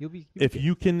quick. If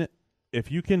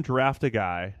you can draft a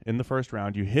guy in the first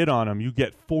round, you hit on him, you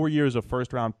get 4 years of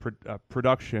first-round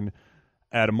production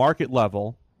at a market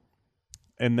level,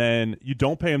 and then you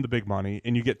don't pay him the big money,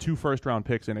 and you get 2 first-round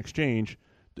picks in exchange.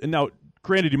 And now,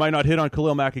 granted, you might not hit on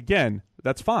Khalil Mack again.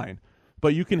 That's fine.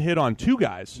 But you can hit on 2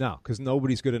 guys. No, because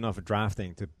nobody's good enough at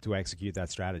drafting to execute that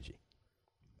strategy.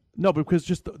 No, because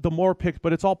just the more picks,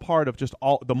 but it's all part of just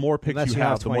the more picks you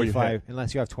have, the more you hit.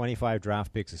 Unless you have 25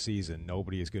 draft picks a season,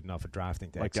 nobody is good enough at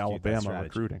drafting to execute Alabama that strategy.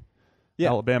 recruiting. Yeah.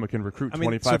 Alabama can recruit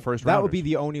 25 first rounders. That would be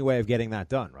the only way of getting that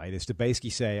done, right? Is to basically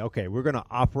say, okay, we're going to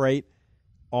operate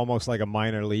almost like a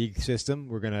minor league system.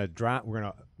 We're going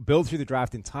to build through the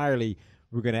draft entirely.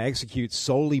 We're going to execute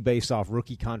solely based off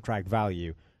rookie contract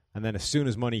value, and then as soon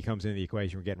as money comes into the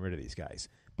equation, we're getting rid of these guys.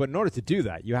 But in order to do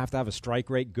that, you have to have a strike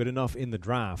rate good enough in the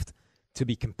draft to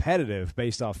be competitive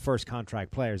based off first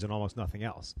contract players and almost nothing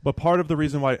else. But part of the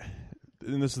reason why,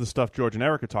 and this is the stuff George and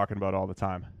Eric are talking about all the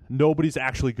time, nobody's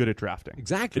actually good at drafting.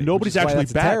 Exactly. And nobody's actually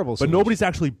bad, but nobody's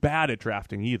actually bad at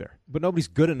drafting either. But nobody's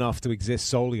good enough to exist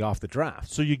solely off the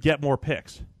draft. So you get more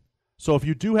picks. So if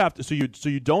you do have to, so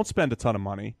you don't spend a ton of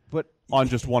money on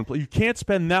just one player. You can't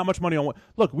spend that much money on one.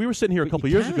 Look, we were sitting here a couple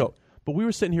years ago. But we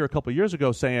were sitting here a couple years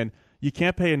ago saying you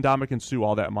can't pay Ndamukong Suh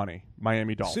all that money.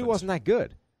 Miami Dolphins. Suh wasn't that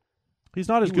good. He's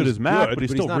not as good as Mac, but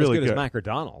he's still not really as good good. As Mac or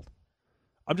Donald.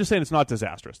 I'm just saying it's not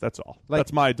disastrous. That's all.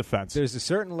 That's my defense. There's a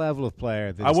certain level of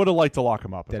player that I would have liked to lock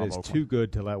him up. That is too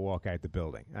good to let walk out the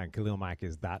building. And Khalil Mack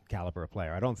is that caliber of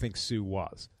player. I don't think Suh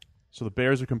was. So the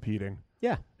Bears are competing.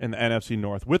 Yeah. In the NFC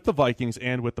North with the Vikings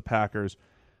and with the Packers.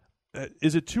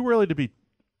 Is it too early to be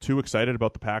too excited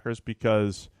about the Packers?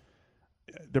 Because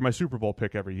they're my Super Bowl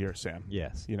pick every year, Sam.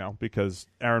 Yes. Because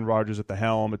Aaron Rodgers at the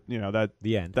helm,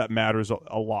 that matters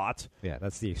a lot. Yeah,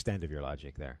 that's the extent of your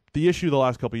logic there. The issue the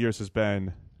last couple of years has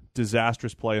been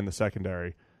disastrous play in the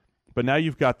secondary. But now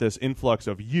you've got this influx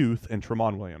of youth and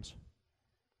Tramon Williams.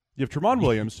 You have Tramon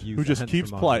Williams who just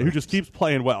keeps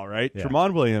playing well, right? Yeah.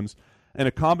 Tramon Williams and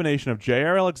a combination of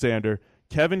Jair Alexander,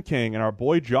 Kevin King, and our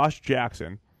boy Josh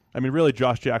Jackson. I mean, really,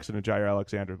 Josh Jackson and Jair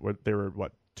Alexander, they were,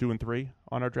 2 and 3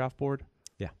 on our draft board?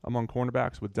 Yeah. Among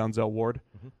cornerbacks with Denzel Ward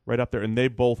right up there. And they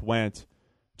both went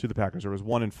to the Packers. There was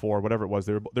 1 and 4, whatever it was.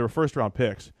 They were first-round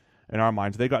picks in our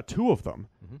minds. They got 2 of them.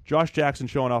 Josh Jackson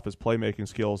showing off his playmaking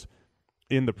skills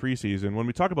in the preseason. When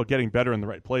we talk about getting better in the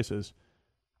right places,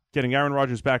 getting Aaron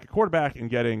Rodgers back at quarterback and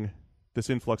getting this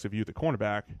influx of youth at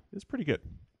cornerback is pretty good.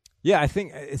 Yeah, I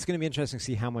think it's going to be interesting to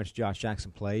see how much Josh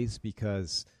Jackson plays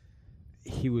because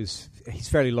he's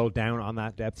fairly low down on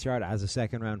that depth chart as a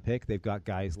second-round pick. They've got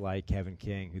guys like Kevin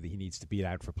King, who he needs to beat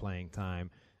out for playing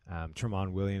time.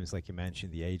 Tramon Williams, like you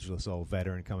mentioned, the ageless old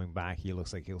veteran coming back. He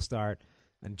looks like he'll start.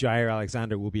 And Jair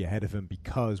Alexander will be ahead of him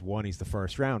because, 1, he's the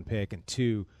first-round pick, and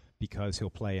 2, because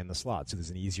he'll play in the slot. So there's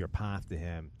an easier path to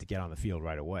him to get on the field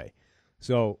right away.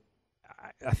 So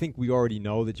I think we already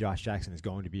know that Josh Jackson is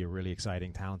going to be a really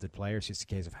exciting, talented player. It's just a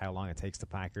case of how long it takes the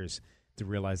Packers to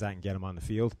realize that and get him on the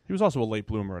field. He was also a late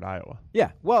bloomer at Iowa.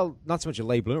 Yeah, well, not so much a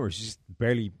late bloomer. It's just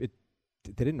barely they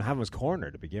didn't have him as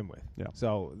corner to begin with. Yeah.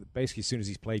 So basically, as soon as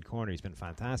he's played corner, he's been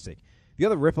fantastic. The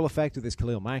other ripple effect of this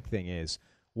Khalil Mack thing is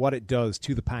what it does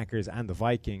to the Packers and the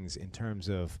Vikings in terms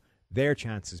of their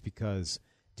chances, because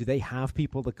do they have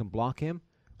people that can block him?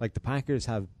 Like the Packers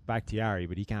have Bakhtiari,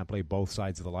 but he can't play both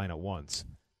sides of the line at once.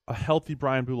 A healthy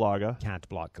Brian Bulaga can't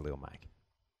block Khalil Mack.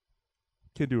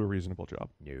 Can do a reasonable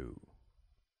job. No.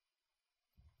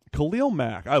 Khalil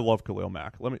Mack, I love Khalil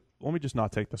Mack. Let me just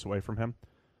not take this away from him.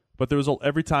 But there was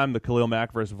every time the Khalil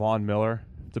Mack versus Von Miller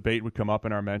debate would come up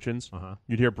in our mentions,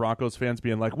 you'd hear Broncos fans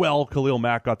being like, well, Khalil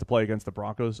Mack got to play against the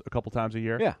Broncos a couple times a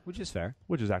year. Yeah, which is fair.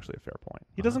 Which is actually a fair point.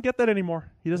 He doesn't get that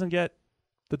anymore. He doesn't get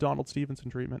the Donald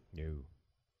Stevenson treatment. No.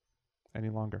 Any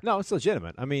longer. No, it's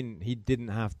legitimate. I mean, he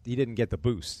didn't get the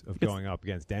boost of going up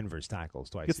against Denver's tackles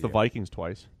twice. He gets the Vikings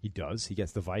twice. He does. He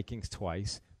gets the Vikings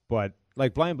twice. But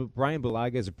like Brian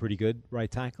Bulaga is a pretty good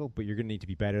right tackle, but you're going to need to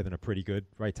be better than a pretty good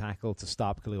right tackle to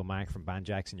stop Khalil Mack from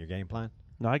banjaxing your game plan.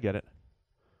 No, I get it.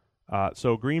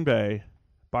 So Green Bay,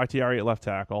 Bakhtiari at left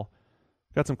tackle.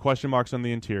 Got some question marks on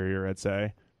the interior, I'd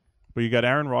say. But you got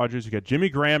Aaron Rodgers. You got Jimmy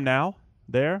Graham now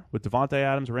there with Devontae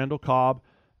Adams, Randall Cobb.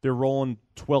 They're rolling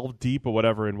 12 deep or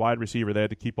whatever in wide receiver. They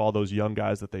had to keep all those young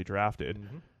guys that they drafted.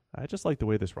 I just like the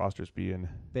way this roster's being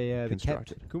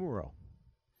constructed. They kept Kumaro,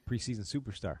 preseason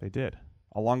superstar. They did,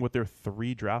 along with their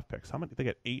 3 draft picks. How many? They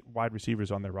got 8 wide receivers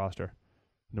on their roster.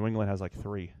 New England has like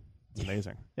 3. It's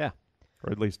amazing. Yeah.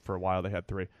 Or at least for a while they had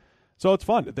 3. So it's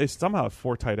fun. They somehow have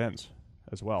 4 tight ends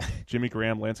as well. Jimmy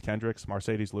Graham, Lance Kendricks,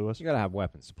 Mercedes Lewis. You got to have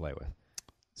weapons to play with.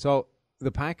 So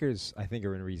the Packers, I think,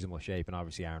 are in reasonable shape, and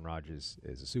obviously Aaron Rodgers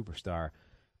is a superstar.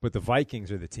 But the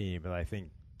Vikings are the team that I think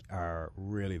are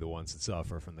really the ones that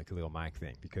suffer from the Khalil Mack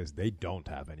thing because they don't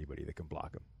have anybody that can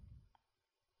block him.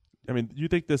 I mean, you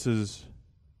think this is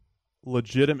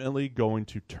legitimately going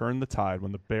to turn the tide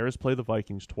when the Bears play the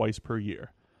Vikings twice per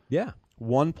year? Yeah.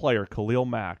 One player, Khalil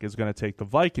Mack, is going to take the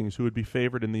Vikings, who would be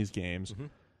favored in these games,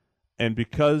 and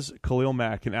because Khalil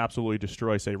Mack can absolutely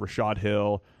destroy, say, Rashad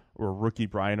Hill or rookie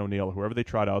Brian O'Neill, or whoever they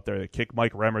trot out there, they kick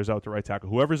Mike Remmers out to right tackle,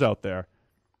 whoever's out there,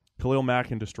 Khalil Mack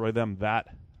can destroy them that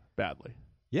badly.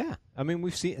 Yeah. I mean,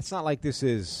 we've seen, it's not like this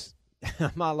is,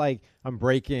 I'm not like I'm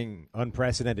breaking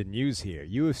unprecedented news here.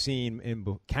 You have seen in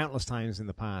countless times in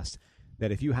the past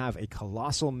that if you have a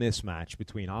colossal mismatch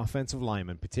between offensive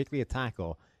linemen, particularly a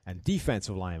tackle, and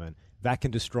defensive linemen, that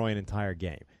can destroy an entire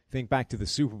game. Think back to the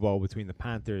Super Bowl between the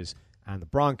Panthers and the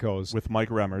Broncos. With Mike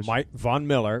Remmers. Von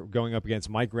Miller going up against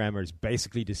Mike Remmers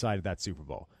basically decided that Super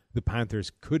Bowl. The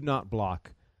Panthers could not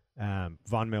block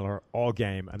Von Miller all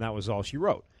game, and that was all she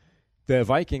wrote. The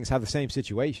Vikings have the same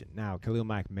situation. Now, Khalil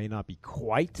Mack may not be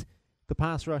quite the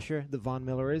pass rusher that Von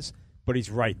Miller is, but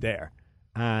he's right there.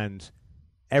 And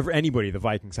anybody the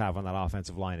Vikings have on that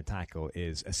offensive line and tackle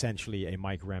is essentially a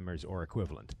Mike Remmers or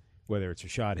equivalent. Whether it's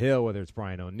Rashad Hill, whether it's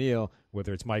Brian O'Neill,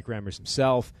 whether it's Mike Remmers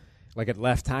himself. Like at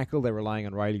left tackle, they're relying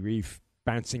on Riley Reif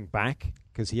bouncing back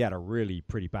because he had a really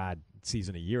pretty bad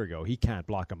season a year ago. He can't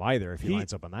block him either if he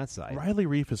lines up on that side. Riley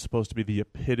Reif is supposed to be the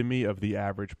epitome of the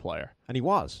average player. And he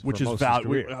was. Which is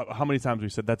valuable. How many times we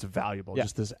said that's valuable? Yeah.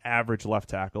 Just this average left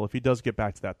tackle. If he does get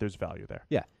back to that, there's value there.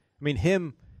 Yeah. I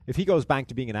mean, if he goes back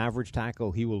to being an average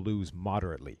tackle, he will lose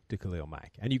moderately to Khalil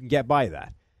Mack. And you can get by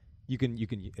that. You can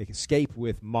escape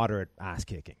with moderate ass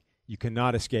kicking. You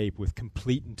cannot escape with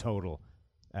complete and total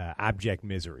abject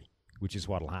misery, which is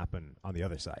what will happen on the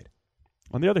other side.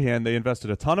 On the other hand, they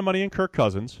invested a ton of money in Kirk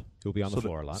Cousins. He'll be on the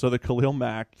floor a lot. So that Khalil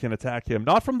Mack can attack him,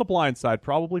 not from the blind side,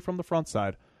 probably from the front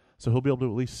side. So he'll be able to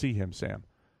at least see him, Sam.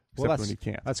 Except when he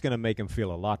can't. That's going to make him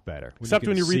feel a lot better. Except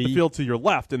when you read the field to your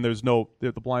left and there's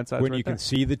the blind side. When you can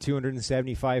see the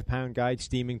 275-pound guy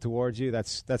steaming towards you,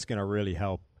 that's going to really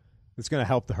help. It's going to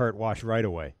help the hurt wash right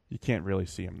away. You can't really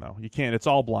see him, though. You can't. It's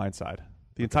all blindside.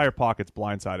 The entire pocket's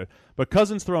blindsided. But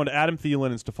Cousins throwing to Adam Thielen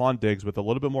and Stephon Diggs with a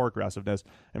little bit more aggressiveness.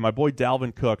 And my boy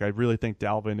Dalvin Cook, I really think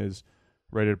Dalvin is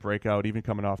ready to break out, even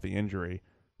coming off the injury.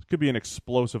 It could be an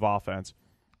explosive offense.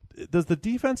 Does the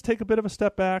defense take a bit of a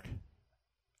step back?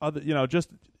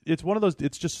 It's one of those.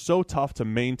 It's just so tough to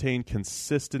maintain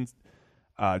consistent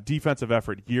defensive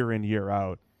effort year in, year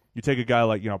out. You take a guy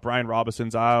like Brian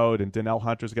Robinson's out, and Donnell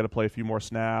Hunter's got to play a few more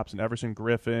snaps, and Everson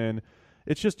Griffin.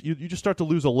 It's just you just start to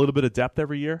lose a little bit of depth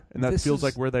every year, and that feels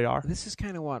like where they are. This is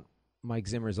kind of what Mike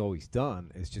Zimmer's always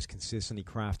done, is just consistently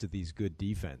crafted these good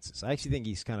defenses. I actually think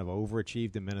he's kind of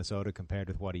overachieved in Minnesota compared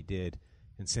with what he did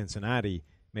in Cincinnati.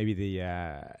 Maybe the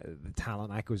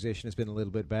talent acquisition has been a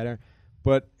little bit better.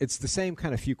 But it's the same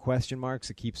kind of few question marks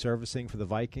that keep surfacing for the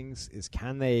Vikings is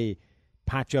can they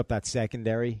patch up that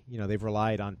secondary? They've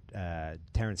relied on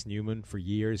Terrence Newman for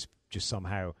years, just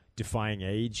somehow defying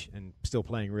age and still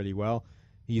playing really well.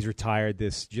 He's retired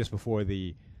just before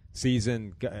the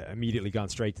season, immediately gone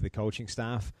straight to the coaching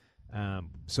staff.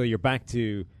 So you're back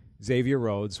to Xavier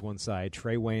Rhodes one side,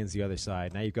 Trey Waynes the other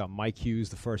side. Now you've got Mike Hughes,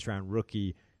 the first-round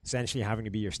rookie, essentially having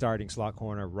to be your starting slot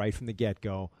corner right from the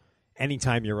get-go.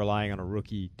 Anytime you're relying on a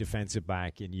rookie defensive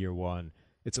back in year one,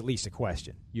 it's at least a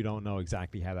question. You don't know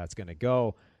exactly how that's going to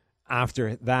go.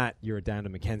 After that, you're down to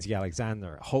Mackenzie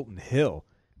Alexander. Holton Hill,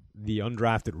 the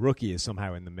undrafted rookie, is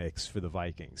somehow in the mix for the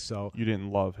Vikings. So you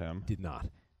didn't love him. Did not.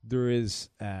 There's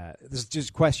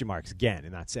just question marks again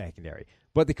in that secondary.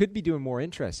 But they could be doing more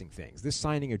interesting things. This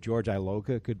signing of George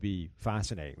Iloka could be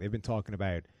fascinating. They've been talking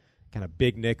about kind of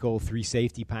big nickel, 3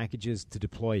 safety packages to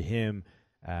deploy him,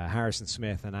 Harrison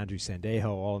Smith and Andrew Sendejo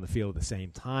all in the field at the same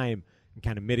time and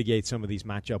kind of mitigate some of these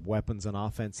matchup weapons on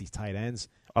offense, these tight ends.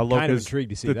 I'm kind of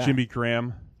intrigued to see the that. Jimmy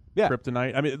Graham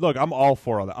kryptonite. I mean, look, I'm all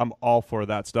for that. I'm all for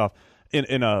that stuff. In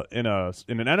an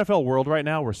NFL world right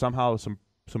now where somehow some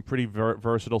pretty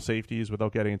versatile safeties,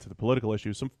 without getting into the political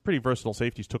issues, some pretty versatile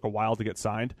safeties took a while to get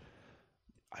signed.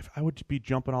 I would be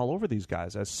jumping all over these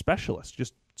guys as specialists,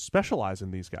 just specialize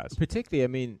in these guys. Particularly, I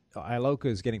mean, Iloka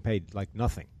is getting paid like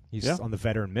nothing. He's on the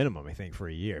veteran minimum, I think, for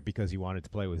a year because he wanted to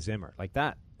play with Zimmer. Like,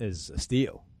 that is a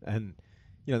steal. And,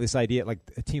 this idea, like,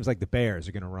 teams like the Bears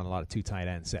are going to run a lot of 2 tight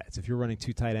end sets. If you're running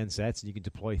 2 tight end sets and you can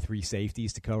deploy 3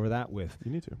 safeties to cover that with...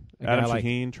 You need to. Adam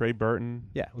Shaheen, Trey Burton.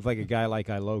 Yeah, with like a guy like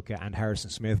Iloka and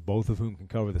Harrison Smith, both of whom can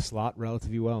cover the slot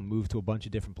relatively well and move to a bunch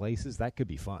of different places, that could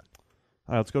be fun.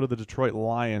 All right, let's go to the Detroit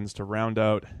Lions to round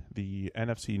out the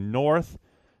NFC North.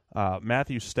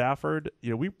 Matthew Stafford,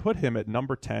 we put him at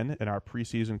number 10 in our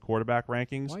preseason quarterback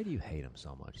rankings. Why do you hate him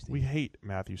so much, Steve? We hate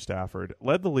Matthew Stafford.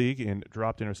 Led the league in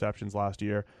dropped interceptions last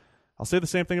year. I'll say the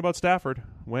same thing about Stafford.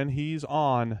 When he's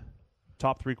on,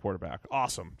 top 3 quarterback.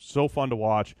 Awesome. So fun to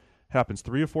watch. Happens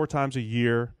 3 or 4 times a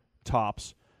year,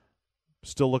 tops.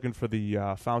 Still looking for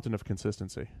the fountain of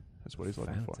consistency. That's what he's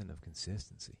looking for. Fountain of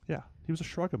consistency. Yeah. He was a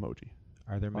shrug emoji.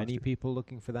 Are there many people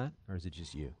looking for that, or is it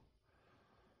just you?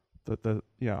 I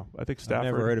think Stafford. I've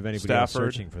never heard of anybody else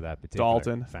searching for that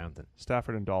particular fountain.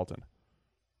 Stafford and Dalton,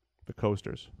 the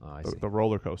coasters, see. The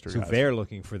roller coaster. So guys. They're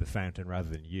looking for the fountain rather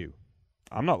than you.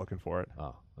 I'm not looking for it.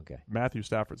 Oh, okay. Matthew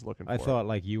Stafford's looking for it. I thought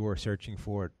like you were searching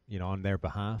for it, on their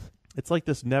behalf. It's like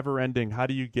this never-ending. How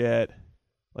do you get?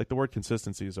 Like, the word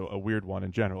consistency is a weird one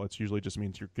in general. It usually just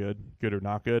means you're good or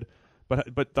not good.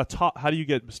 But the top. How do you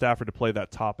get Stafford to play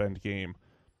that top end game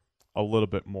a little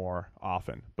bit more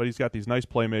often? But he's got these nice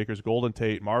playmakers: Golden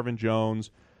Tate, Marvin Jones,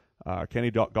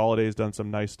 Kenny Galladay's done some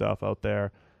nice stuff out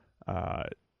there.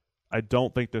 I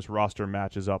don't think this roster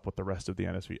matches up with the rest of the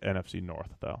NFC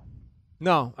North, though.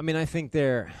 No, I mean, I think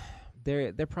they're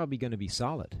probably going to be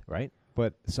solid, right?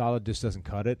 but solid just doesn't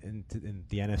cut it in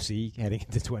the NFC heading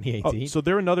into 2018. So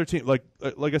they're another team. Like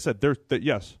I said,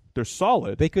 they're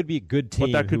solid. They could be a good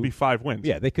team, but that could be 5 wins.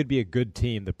 Yeah, they could be a good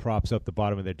team that props up the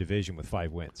bottom of their division with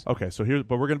 5 wins. Okay, so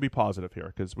but we're going to be positive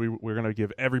here because we're going to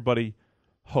give everybody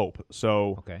hope.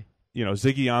 So okay,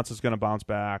 Ziggy Ansah's going to bounce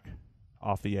back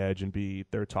off the edge and be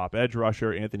their top edge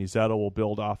rusher. Anthony Zettel will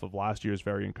build off of last year's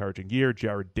very encouraging year.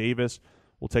 Jared Davis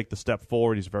will take the step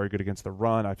forward. He's very good against the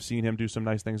run. I've seen him do some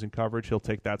nice things in coverage. He'll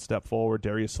take that step forward.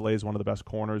 Darius Slay is one of the best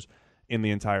corners in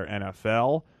the entire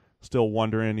NFL. Still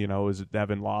wondering, is it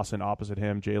Nevin Lawson opposite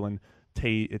him? Jalen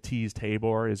Tease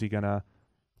Tabor, is he going to,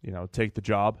 take the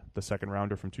job, the second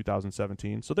rounder from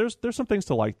 2017? So there's some things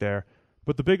to like there.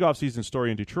 But the big offseason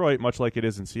story in Detroit, much like it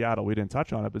is in Seattle, we didn't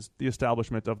touch on it, is the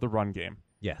establishment of the run game.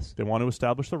 Yes. They want to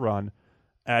establish the run,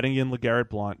 adding in LeGarrette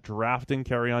Blount, drafting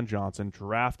Kerryon Johnson,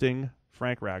 drafting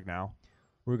Frank Ragnow.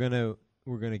 We're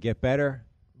gonna get better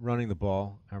running the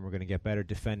ball, and we're gonna get better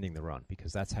defending the run,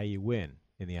 because that's how you win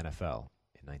in the NFL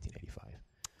in 1985.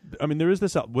 I mean, there is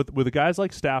this with the guys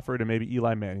like Stafford and maybe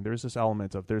Eli Manning. There is this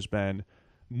element of there's been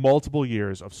multiple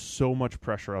years of so much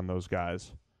pressure on those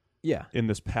guys. Yeah. In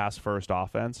this pass first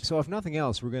offense. So if nothing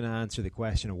else, we're going to answer the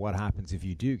question of what happens if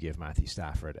you do give Matthew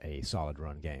Stafford a solid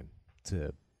run game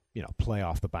to, play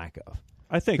off the back of.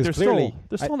 I think there's still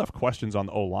enough questions on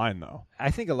the O-line, though. I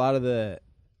think a lot of the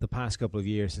past couple of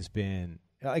years has been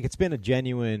it's been a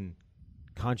genuine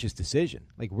conscious decision.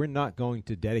 Like, we're not going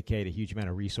to dedicate a huge amount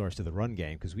of resource to the run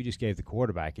game because we just gave the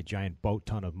quarterback a giant boat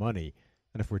ton of money,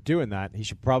 and if we're doing that, he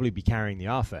should probably be carrying the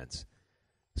offense.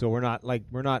 So we're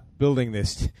not building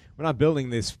this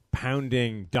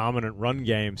pounding dominant run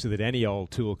game so that any old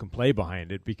tool can play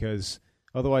behind it, because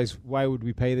otherwise why would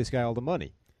we pay this guy all the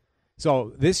money?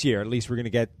 So this year at least we're going to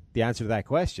get the answer to that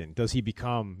question. Does he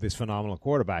become this phenomenal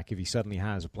quarterback if he suddenly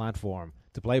has a platform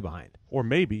to play behind? Or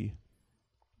maybe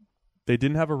they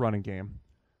didn't have a running game.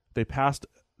 They passed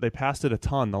it a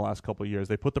ton the last couple of years.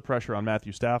 They put the pressure on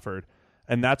Matthew Stafford,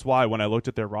 and that's why when I looked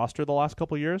at their roster the last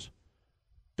couple of years,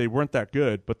 they weren't that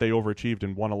good, but they overachieved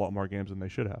and won a lot more games than they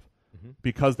should have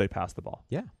because they passed the ball.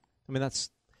 Yeah. I mean, that's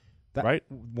right.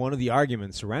 One of the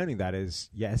arguments surrounding that is,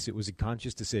 yes, it was a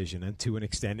conscious decision, and to an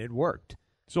extent it worked.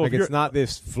 So it's not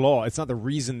this flaw. It's not the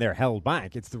reason they're held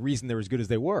back. It's the reason they're as good as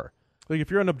they were. Like,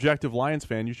 if you're an objective Lions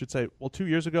fan, you should say, well, 2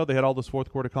 years ago they had all those fourth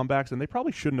quarter comebacks, and they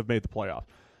probably shouldn't have made the playoffs.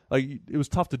 Like, it was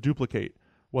tough to duplicate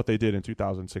what they did in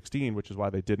 2016, which is why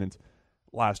they didn't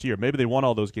last year. Maybe they won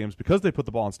all those games because they put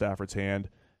the ball in Stafford's hand.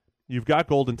 You've got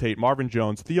Golden Tate, Marvin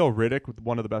Jones, Theo Riddick, with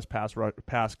one of the best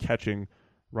pass-catching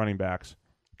running backs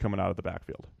coming out of the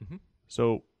backfield. Mm-hmm.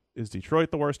 So is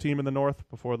Detroit the worst team in the North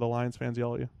before the Lions fans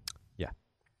yell at you? Yeah.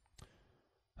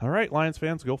 All right, Lions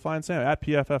fans, go find Sam at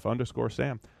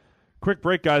PFF_Sam. Quick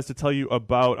break, guys, to tell you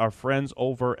about our friends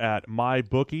over at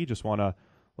MyBookie. Just want to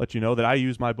let you know that I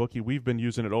use MyBookie. We've been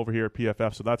using it over here at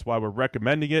PFF, so that's why we're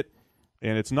recommending it.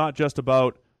 And it's not just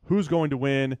about who's going to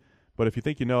win, but if you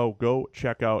think you know, go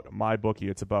check out MyBookie.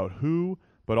 It's about who,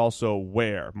 but also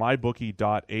where.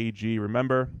 MyBookie.ag.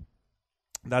 Remember,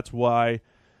 that's why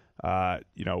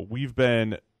we've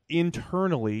been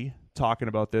internally talking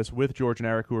about this with George and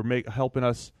Eric, who are helping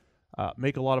us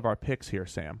make a lot of our picks here,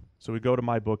 Sam. So we go to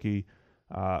MyBookie,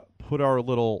 put our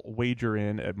little wager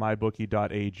in at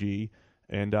MyBookie.ag,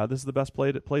 and this is the best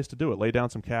place to do it. Lay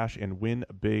down some cash and win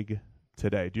big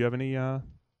today. Do you have any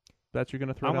bets you're going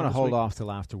to throw down this week? I'm going to hold off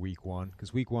till after week one,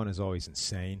 because week one is always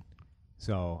insane.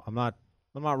 So I'm not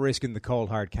risking the cold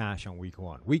hard cash on week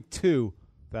one. Week two,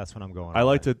 that's when I'm going. I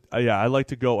like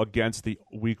to go against the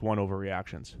week one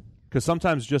overreactions, because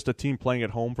sometimes just a team playing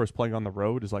at home versus playing on the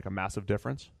road is like a massive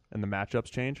difference, and the matchups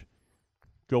change.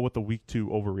 Go with the week two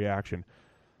overreaction.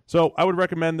 So I would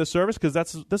recommend this service because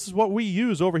this is what we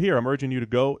use over here. I'm urging you to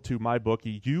go to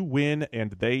MyBookie. You win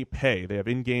and they pay. They have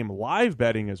in-game live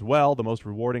betting as well, the most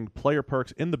rewarding player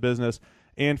perks in the business.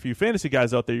 And for you fantasy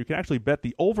guys out there, you can actually bet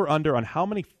the over-under on how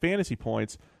many fantasy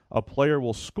points a player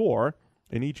will score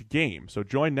in each game. So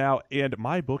join now, and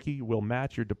MyBookie will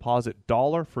match your deposit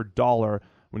dollar for dollar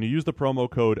when you use the promo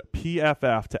code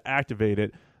PFF to activate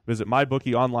it. Visit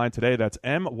MyBookie online today. That's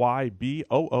MyBookie.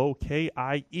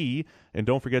 And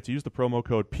don't forget to use the promo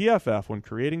code PFF when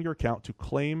creating your account to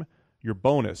claim your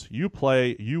bonus. You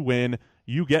play, you win,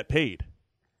 you get paid.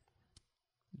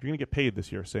 You're going to get paid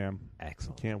this year, Sam.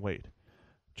 Excellent. Can't wait.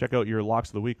 Check out your locks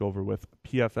of the week over with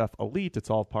PFF Elite.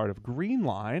 It's all part of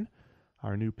Greenline,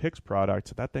 our new picks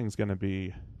product. That thing's going to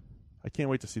be, I can't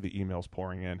wait to see the emails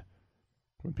pouring in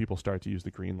when people start to use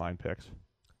the Greenline picks.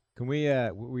 Can we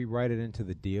write it into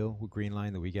the deal with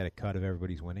Greenline that we get a cut of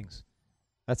everybody's winnings?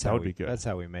 That would be good. That's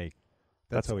how we make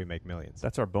millions.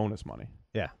 That's our bonus money.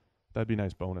 Yeah. That'd be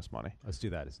nice bonus money. Let's do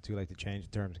that. Is it too late to change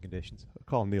the terms and conditions?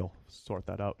 Call Neil, sort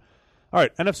that out. All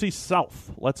right, NFC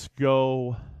South. Let's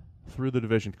go through the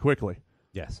division quickly.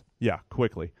 Yes. Yeah,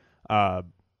 quickly.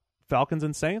 Falcons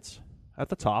and Saints at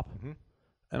the top. Mm-hmm.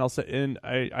 And I'll say, and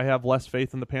I have less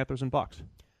faith in the Panthers and Bucks.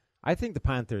 I think the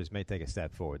Panthers may take a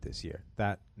step forward this year.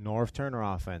 That North Turner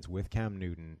offense with Cam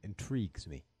Newton intrigues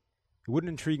me. It wouldn't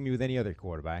intrigue me with any other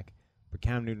quarterback, but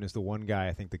Cam Newton is the one guy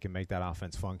I think that can make that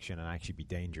offense function and actually be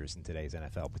dangerous in today's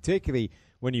NFL, particularly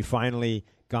when you finally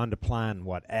gone to plan,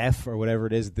 F or whatever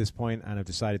it is at this point, and have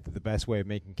decided that the best way of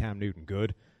making Cam Newton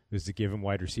good is to give him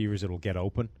wide receivers that will get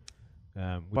open.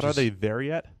 But are they there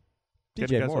yet?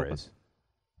 DJ Moore is.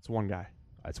 It's one guy.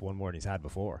 It's one more than he's had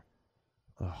before.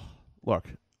 Look,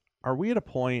 are we at a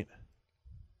point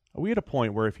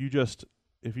where if you just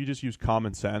use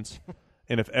common sense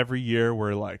and if every year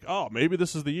we're like, oh, maybe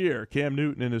this is the year, Cam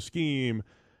Newton in his scheme,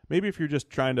 maybe if you're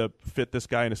just trying to fit this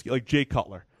guy in a scheme, like Jay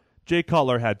Cutler. Jay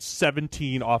Cutler had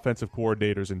 17 offensive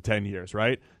coordinators in 10 years,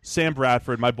 right? Sam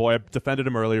Bradford, my boy, I defended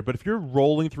him earlier, but if you're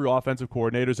rolling through offensive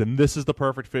coordinators and this is the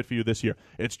perfect fit for you this year,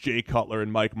 it's Jay Cutler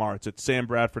and Mike Martz, it's Sam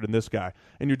Bradford and this guy,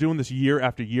 and you're doing this year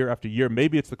after year after year,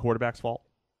 maybe it's the quarterback's fault.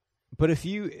 But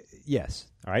yes,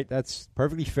 all right, that's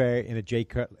perfectly fair in a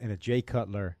Jay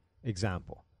Cutler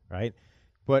example, right?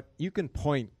 But you can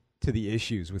point to the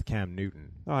issues with Cam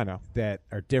Newton. Oh, I know. That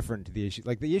are different to the issue.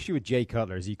 Like the issue with Jay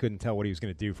Cutler is he couldn't tell what he was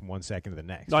going to do from one second to the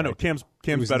next. No, right? I know. Cam's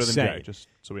better than Jay, just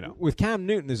so we know. With Cam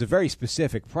Newton, there's a very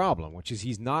specific problem, which is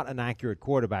he's not an accurate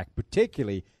quarterback,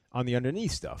 particularly on the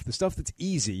underneath stuff. The stuff that's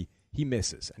easy, he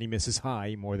misses, and he misses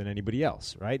high more than anybody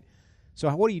else, right?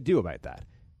 So what do you do about that?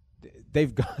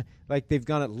 They've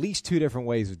gone at least two different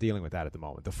ways of dealing with that at the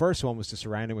moment. The first one was to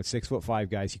surround him with 6'5"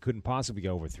 guys he couldn't possibly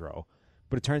overthrow.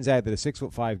 But it turns out that a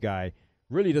 6'5" guy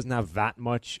really doesn't have that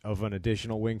much of an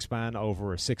additional wingspan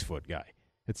over a 6-foot guy.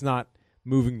 It's not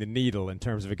moving the needle in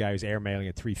terms of a guy who's airmailing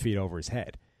it 3 feet over his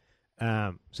head.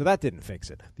 So that didn't fix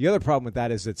it. The other problem with that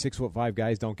is that 6'5"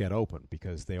 guys don't get open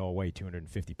because they all weigh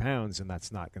 250 pounds, and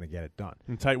that's not going to get it done.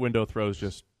 And tight window throws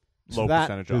just low that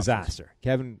percentage disaster.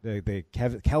 The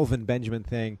Kelvin Benjamin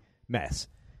thing, mess.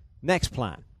 Next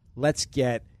plan. Let's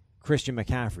get Christian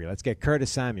McCaffrey. Let's get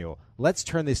Curtis Samuel. Let's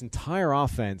turn this entire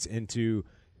offense into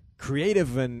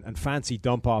creative and fancy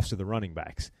dump-offs to the running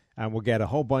backs. And we'll get a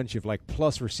whole bunch of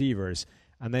plus receivers,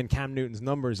 and then Cam Newton's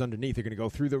numbers underneath are going to go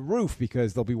through the roof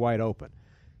because they'll be wide open.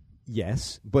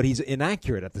 Yes, but he's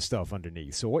inaccurate at the stuff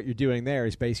underneath. So what you're doing there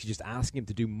is basically just asking him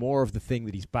to do more of the thing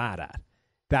that he's bad at.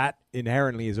 That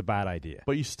inherently is a bad idea.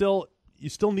 But you still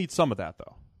need some of that,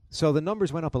 though. So the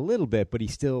numbers went up a little bit, but he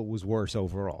still was worse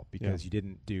overall because you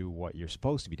didn't do what you're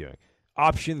supposed to be doing.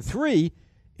 Option 3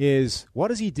 is, what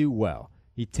does he do well?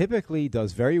 He typically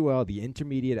does very well the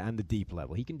intermediate and the deep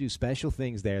level. He can do special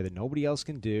things there that nobody else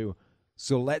can do.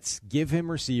 So let's give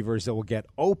him receivers that will get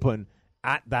open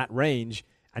at that range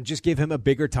and just give him a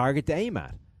bigger target to aim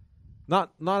at.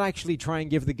 Not actually try and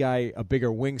give the guy a bigger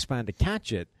wingspan to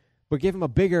catch it, but give him a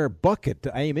bigger bucket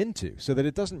to aim into so that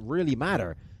it doesn't really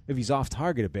matter if he's off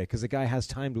target a bit because the guy has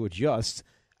time to adjust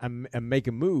and make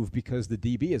a move because the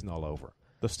DB isn't all over.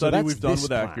 The study we've done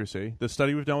with accuracy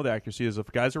is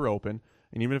if guys are open,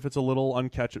 and even if it's a little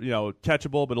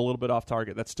catchable but a little bit off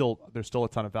target, there's still a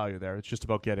ton of value there. It's just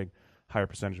about getting higher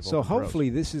percentage of So hopefully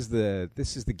this is the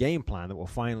game plan that will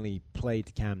finally play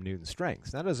to Cam Newton's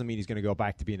strengths. That doesn't mean he's going to go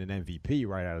back to being an MVP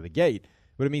right out of the gate,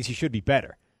 but it means he should be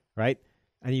better, right?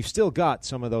 And you've still got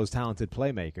some of those talented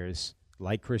playmakers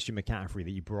like Christian McCaffrey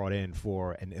that you brought in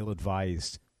for an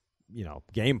ill-advised,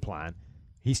 game plan.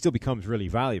 He still becomes really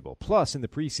valuable. Plus, in the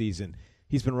preseason,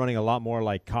 he's been running a lot more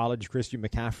like college Christian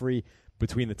McCaffrey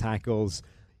between the tackles,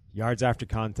 yards after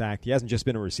contact. He hasn't just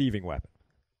been a receiving weapon.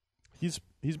 He's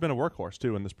been a workhorse,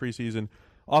 too, in this preseason.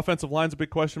 Offensive line's a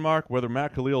big question mark. Whether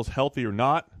Matt Khalil's healthy or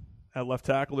not at left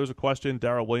tackle, there's a question.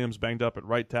 Darrell Williams banged up at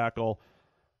right tackle.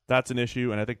 That's an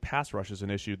issue, and I think pass rush is an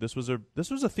issue. This was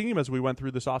a theme as we went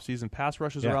through this offseason. Pass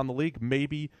rushes around the league,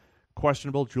 maybe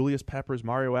questionable. Julius Peppers,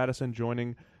 Mario Addison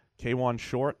joining K'Wan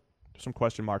Short. Some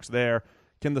question marks there.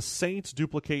 Can the Saints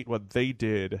duplicate what they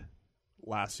did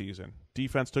last season?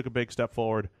 Defense took a big step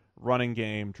forward. Running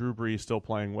game, Drew Brees still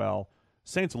playing well.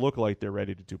 Saints look like they're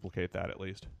ready to duplicate that at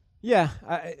least. Yeah,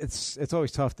 it's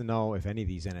always tough to know if any of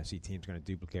these NFC teams are going to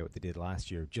duplicate what they did last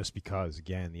year just because,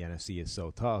 again, the NFC is so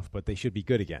tough, but they should be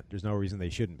good again. There's no reason they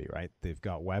shouldn't be, right? They've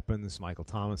got weapons. Michael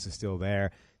Thomas is still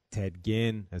there. Ted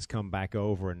Ginn has come back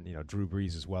over, and Drew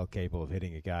Brees is well capable of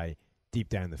hitting a guy deep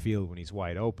down the field when he's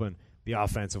wide open. The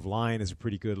offensive line is a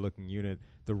pretty good-looking unit.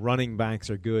 The running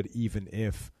backs are good even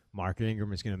if Mark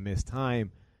Ingram is going to miss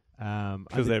time.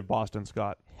 Because they have Boston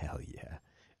Scott. Hell yeah.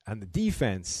 And the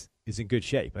defense is in good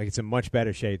shape. Like, it's in much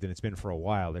better shape than it's been for a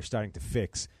while. They're starting to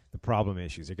fix the problem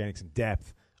issues. They're getting some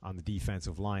depth on the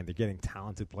defensive line. They're getting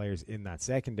talented players in that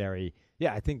secondary.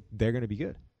 Yeah, I think they're going to be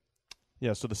good.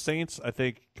 Yeah, so the Saints, I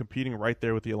think, competing right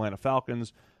there with the Atlanta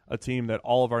Falcons, a team that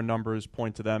all of our numbers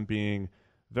point to them being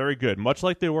very good, much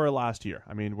like they were last year.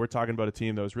 I mean, we're talking about a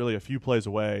team that was really a few plays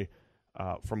away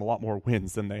from a lot more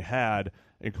wins than they had,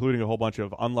 including a whole bunch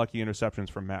of unlucky interceptions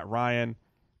from Matt Ryan.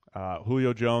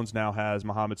 Julio Jones now has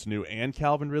Mohamed Sanu and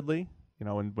Calvin Ridley. You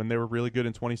know, and when they were really good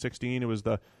in 2016, it was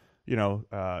the,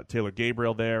 Taylor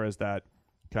Gabriel there as that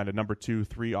kind of number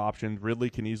 2-3 option. Ridley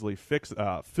can easily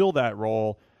fill that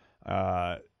role.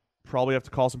 Probably have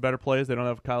to call some better plays. They don't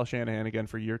have Kyle Shanahan again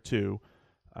for year 2.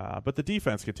 But the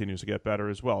defense continues to get better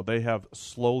as well. They have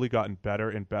slowly gotten better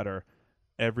and better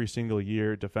every single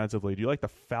year defensively. Do you like the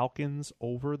Falcons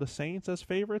over the Saints as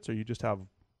favorites, or you just have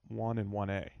 1 and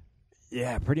 1A?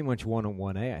 Yeah, pretty much 1 and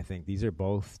 1A, I think. These are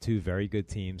both two very good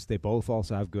teams. They both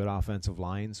also have good offensive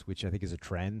lines, which I think is a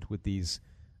trend with these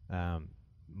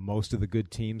most of the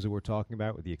good teams that we're talking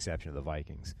about, with the exception of the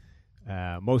Vikings.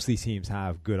 Most of these teams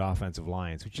have good offensive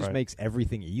lines, which just makes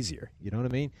everything easier. You know what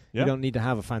I mean? Yeah. You don't need to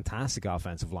have a fantastic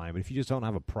offensive line, but if you just don't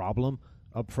have a problem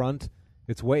up front,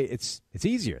 it's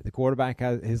easier. The quarterback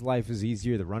his life is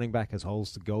easier. The running back has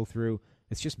holes to go through.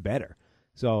 It's just better.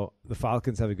 So the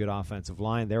Falcons have a good offensive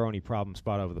line. Their only problem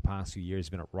spot over the past few years has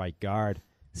been at right guard.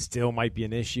 Still might be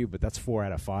an issue, but that's 4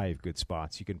 out of 5 good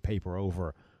spots. You can paper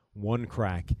over one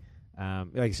crack.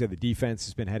 Like I said, the defense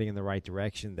has been heading in the right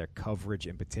direction. Their coverage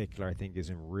in particular, I think, is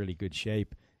in really good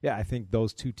shape. Yeah, I think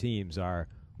those two teams are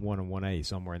 1 and 1A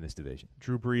somewhere in this division.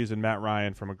 Drew Brees and Matt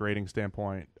Ryan, from a grading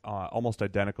standpoint, almost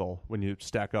identical when you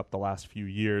stack up the last few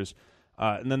years.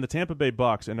 And then the Tampa Bay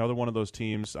Bucks, another one of those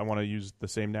teams, I want to use the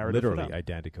same narrative. Literally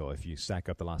identical if you stack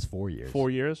up the last 4 years. 4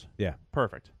 years? Yeah.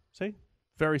 Perfect. See?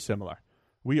 Very similar.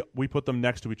 We put them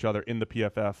next to each other in the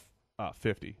PFF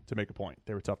 50 to make a point.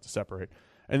 They were tough to separate.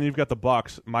 And then you've got the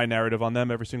Bucks. My narrative on them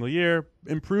every single year,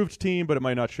 improved team, but it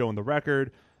might not show in the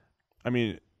record. I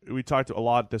mean, we talked a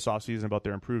lot this offseason about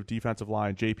their improved defensive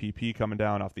line, JPP coming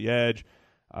down off the edge,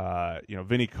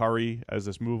 Vinny Curry as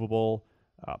this movable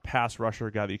pass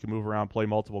rusher, guy that you can move around, play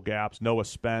multiple gaps. Noah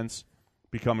Spence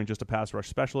becoming just a pass rush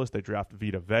specialist. They draft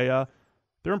Vita Vea.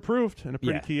 They're improved in a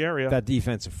pretty key area. That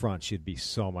defensive front should be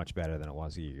so much better than it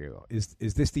was a year ago.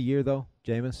 Is this the year, though,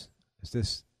 Jameis? Is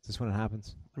this when it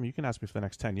happens? I mean, you can ask me for the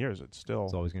next 10 years. It's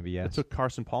always going to be yes. It took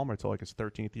Carson Palmer till like his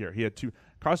 13th year.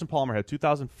 Carson Palmer had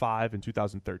 2005 and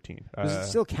 2013. Does it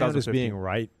still count as being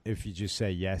right if you just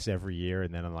say yes every year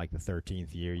and then on like the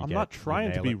 13th year I'm not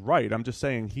trying to be right. I'm just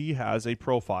saying he has a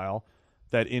profile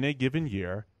that in a given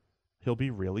year he'll be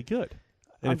really good.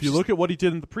 And if you look at what he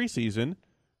did in the preseason,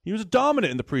 he was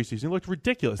dominant in the preseason. He looked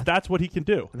ridiculous. That's what he can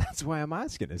do. That's why I'm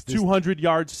asking. Is this 200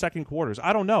 yards second quarters.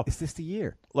 I don't know. Is this the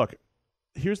year? Look,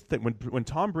 here's the thing. When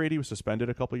Tom Brady was suspended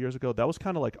a couple years ago, that was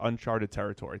kind of like uncharted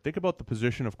territory. Think about the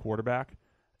position of quarterback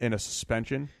in a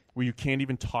suspension where you can't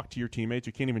even talk to your teammates.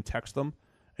 You can't even text them.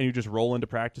 And you just roll into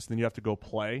practice, and then you have to go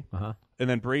play. Uh-huh. And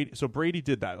then Brady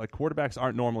did that. Like, quarterbacks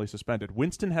aren't normally suspended.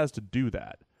 Winston has to do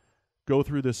that. Go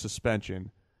through this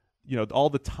suspension. You know, all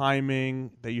the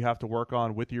timing that you have to work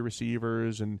on with your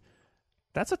receivers, and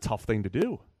that's a tough thing to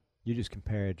do. You just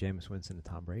compare Jameis Winston to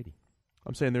Tom Brady.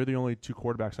 I'm saying they're the only two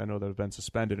quarterbacks I know that have been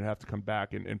suspended and have to come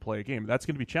back and play a game. That's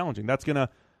going to be challenging. That's going to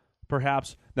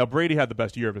perhaps – now, Brady had the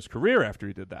best year of his career after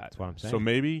he did that. That's what I'm saying. So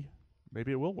maybe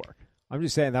it will work. I'm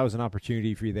just saying that was an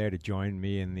opportunity for you there to join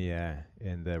me in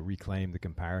the reclaim the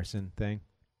comparison thing.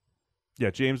 Yeah,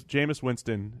 Jameis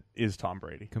Winston is Tom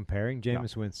Brady. Comparing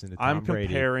Jameis Winston to Tom I'm Brady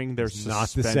comparing their is not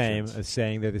the same as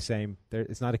saying they're the same.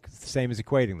 It's not the same as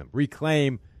equating them.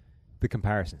 Reclaim the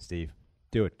comparison, Steve.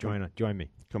 Do it. Join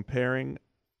me. Comparing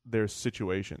their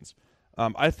situations.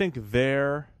 I think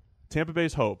Tampa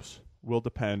Bay's hopes will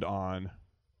depend on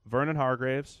Vernon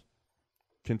Hargreaves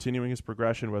continuing his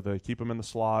progression, whether they keep him in the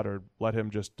slot or let him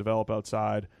just develop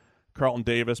outside. Carlton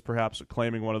Davis perhaps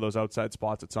claiming one of those outside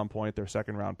spots at some point, their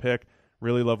second-round pick.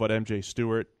 Really love what MJ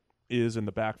Stewart is in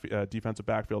the defensive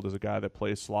backfield as a guy that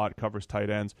plays slot, covers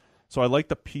tight ends. So I like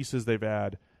the pieces they've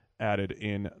added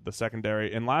in the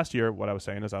secondary. And last year, what I was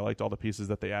saying is I liked all the pieces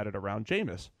that they added around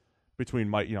Jameis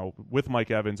between with Mike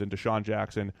Evans and Deshaun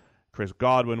Jackson. Chris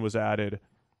Godwin was added,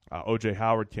 O.J.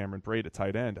 Howard, Cameron Brate at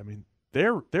tight end. I mean,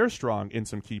 they're strong in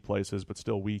some key places, but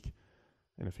still weak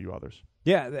in a few others.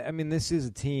 Yeah, I mean, this is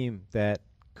a team that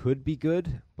could be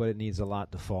good, but it needs a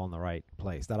lot to fall in the right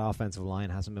place. That offensive line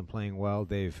hasn't been playing well.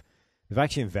 They've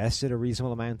actually invested a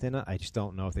reasonable amount in it. I just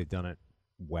don't know if they've done it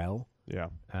well. Yeah.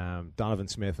 Donovan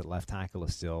Smith at left tackle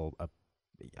is still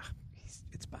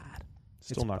it's bad.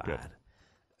 Still not bad.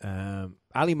 good.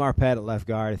 Ali Marpet at left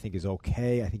guard, I think, is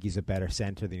okay. I think he's a better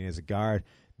center than he is a guard.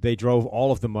 They drove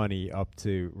all of the money up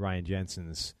to Ryan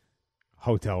Jensen's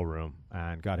hotel room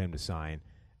and got him to sign.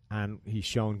 And he's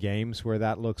shown games where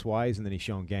that looks wise, and then he's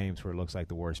shown games where it looks like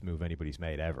the worst move anybody's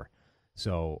made ever.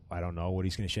 So I don't know what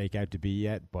he's going to shake out to be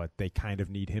yet, but they kind of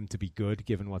need him to be good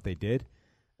given what they did.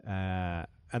 And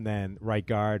then right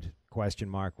guard, question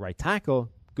mark. Right tackle,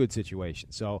 good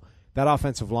situation. So that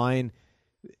offensive line,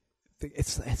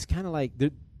 it's kind of like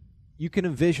you can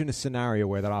envision a scenario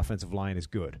where that offensive line is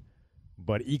good,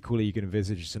 but equally you can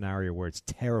envisage a scenario where it's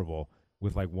terrible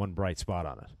with like one bright spot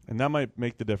on it. And that might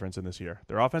make the difference in this year.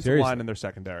 Their offensive line and their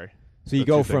secondary. So you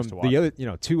go from the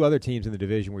other, two other teams in the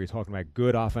division where you're talking about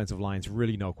good offensive lines,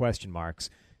 really no question marks,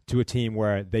 to a team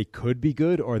where they could be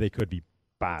good or they could be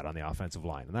bad on the offensive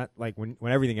line. And that, like, when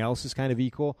everything else is kind of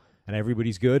equal and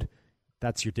everybody's good,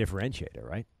 that's your differentiator,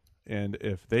 right? And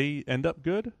if they end up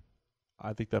good,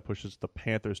 I think that pushes the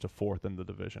Panthers to fourth in the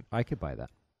division. I could buy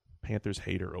that. Panthers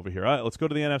hater over here. All right, let's go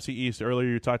to the NFC East. Earlier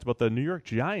you talked about the New York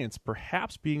Giants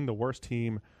perhaps being the worst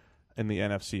team in the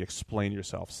NFC. Explain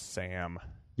yourself, Sam.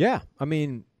 Yeah, I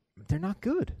mean, they're not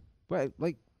good. But,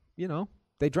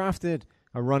 they drafted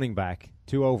a running back,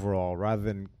 2 overall, rather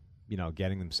than,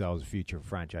 getting themselves a future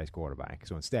franchise quarterback.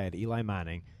 So instead, Eli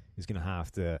Manning is going to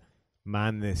have to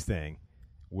man this thing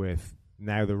with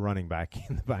now the running back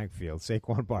in the backfield.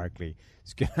 Saquon Barkley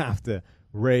is going to have to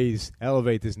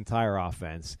elevate this entire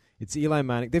offense. It's Eli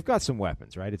Manning. They've got some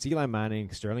weapons, right? It's Eli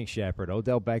Manning, Sterling Shepard,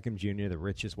 Odell Beckham Jr., the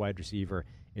richest wide receiver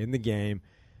in the game.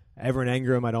 Everett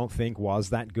Engram, I don't think, was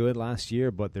that good last year,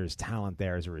 but there's talent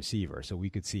there as a receiver, so we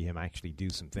could see him actually do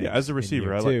some things. Yeah, as a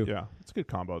receiver, it's a good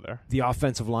combo there. The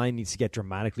offensive line needs to get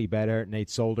dramatically better. Nate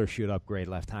Solder should upgrade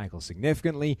left tackle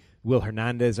significantly. Will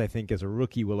Hernandez, I think, as a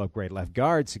rookie, will upgrade left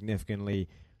guard significantly.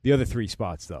 The other 3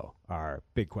 spots, though, are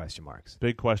big question marks.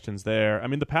 Big questions there. I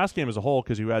mean, the pass game as a whole,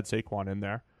 because you had Saquon in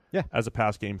there as a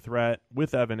pass game threat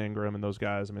with Evan Ingram and those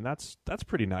guys. I mean, that's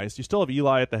pretty nice. You still have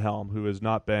Eli at the helm, who has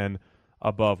not been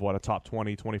above, a top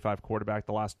 20, 25 quarterback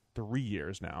the last 3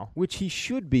 years now. Which he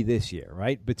should be this year,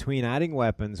 right? Between adding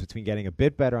weapons, between getting a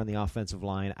bit better on the offensive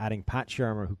line, adding Pat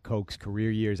Shurmur, who coaxed career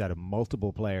years out of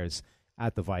multiple players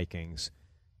at the Vikings,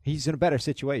 he's in a better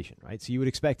situation, right? So you would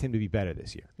expect him to be better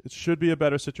this year. It should be a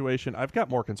better situation. I've got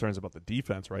more concerns about the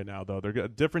defense right now, though. They've got a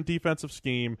different defensive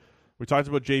scheme. We talked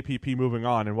about JPP moving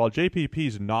on, and while JPP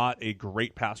is not a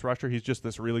great pass rusher, he's just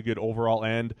this really good overall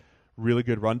end, really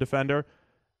good run defender.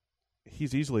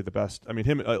 He's easily the best. I mean,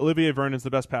 Olivier Vernon's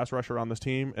the best pass rusher on this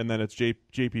team, and then it's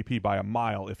JPP by a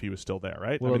mile if he was still there,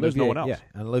 right? Well, there's no one else. Yeah,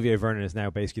 and Olivier Vernon is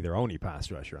now basically their only pass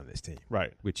rusher on this team.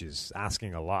 Right. Which is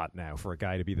asking a lot now for a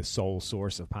guy to be the sole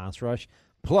source of pass rush.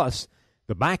 Plus,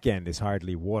 the back end is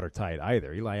hardly watertight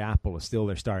either. Eli Apple is still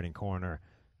their starting corner.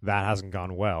 That hasn't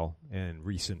gone well in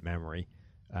recent memory.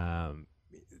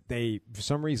 They, for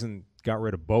some reason, got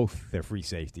rid of both their free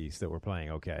safeties that were playing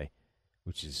okay,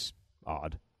 which is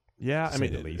odd. Yeah, I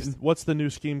mean, what's the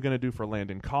new scheme going to do for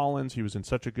Landon Collins? He was in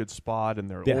such a good spot in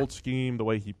their old scheme, the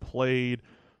way he played.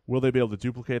 Will they be able to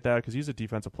duplicate that? Because he's a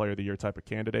Defensive Player of the Year type of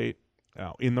candidate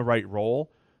in the right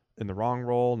role. In the wrong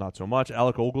role, not so much.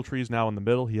 Alec Ogletree's now in the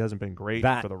middle. He hasn't been great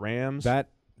for the Rams. That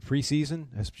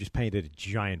preseason has just painted a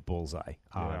giant bullseye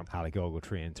on Alec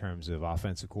Ogletree in terms of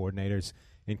offensive coordinators.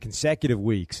 In consecutive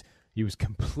weeks, he was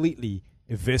completely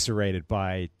eviscerated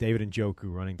by David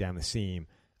Njoku running down the seam.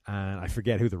 And I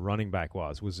forget who the running back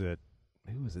was. Who was it?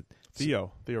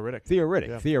 Theo Riddick.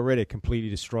 Yeah. Theo Riddick completely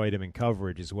destroyed him in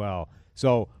coverage as well.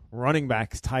 So running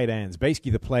backs, tight ends,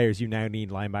 basically the players you now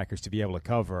need linebackers to be able to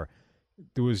cover.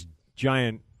 There was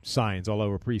giant signs all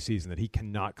over preseason that he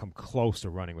cannot come close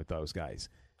to running with those guys.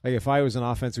 Like if I was an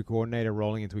offensive coordinator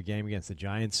rolling into a game against the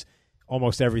Giants,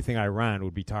 almost everything I ran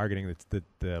would be targeting the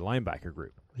linebacker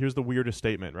group. Here's the weirdest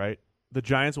statement, right? The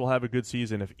Giants will have a good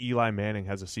season if Eli Manning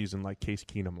has a season like Case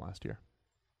Keenum last year.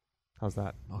 How's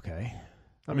that? Okay.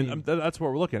 I mean, that's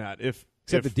what we're looking at.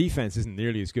 Except the defense isn't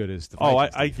nearly as good as the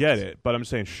Vikings. I get it, but I'm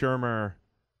saying if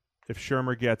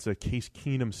Shurmur gets a Case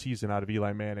Keenum season out of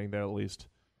Eli Manning, they'll at least,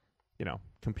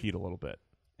 compete a little bit.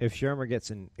 If Shurmur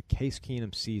gets a Case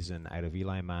Keenum season out of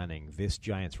Eli Manning, this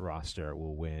Giants roster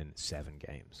will win 7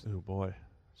 games. Oh, boy.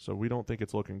 So we don't think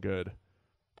it's looking good.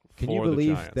 Can you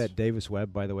believe that Davis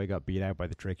Webb, by the way, got beat out by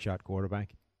the trick shot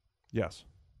quarterback? Yes.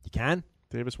 You can?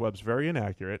 Davis Webb's very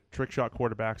inaccurate. Trick shot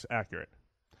quarterback's accurate.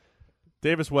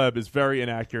 Davis Webb is very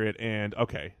inaccurate, and,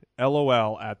 okay,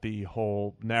 LOL at the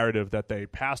whole narrative that they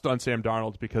passed on Sam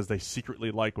Darnold because they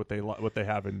secretly like what they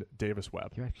have in Davis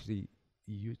Webb.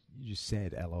 You just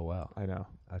said LOL. I know.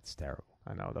 That's terrible.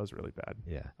 I know. That was really bad.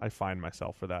 Yeah. I fined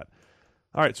myself for that.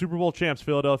 All right, Super Bowl champs,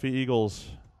 Philadelphia Eagles.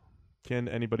 Can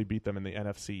anybody beat them in the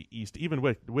NFC East? Even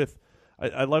with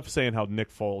I love saying how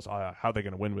Nick Foles, how they're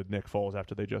going to win with Nick Foles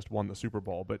after they just won the Super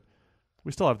Bowl, but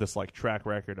we still have this like track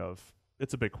record of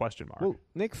it's a big question mark.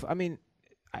 Well,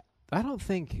 I don't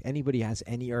think anybody has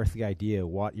any earthly idea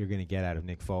what you're going to get out of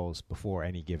Nick Foles before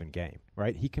any given game,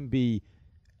 right? He can be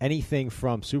anything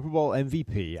from Super Bowl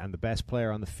MVP and the best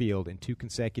player on the field in 2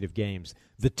 consecutive games,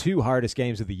 the 2 hardest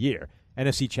games of the year,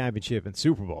 NFC Championship and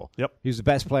Super Bowl. Yep. He was the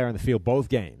best player on the field both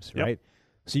games, right? Yep.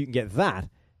 So you can get that,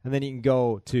 and then you can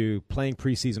go to playing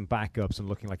preseason backups and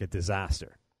looking like a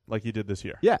disaster. Like you did this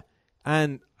year. Yeah.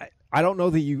 And I don't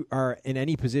know that you are in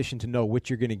any position to know what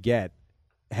you're going to get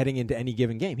heading into any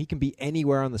given game. He can be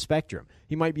anywhere on the spectrum.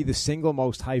 He might be the single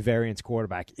most high-variance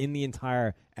quarterback in the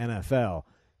entire NFL,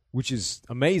 which is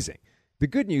amazing. The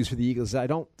good news for the Eagles is I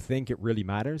don't think it really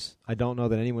matters. I don't know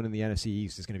that anyone in the NFC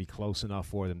East is going to be close enough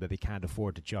for them that they can't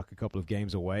afford to chuck a couple of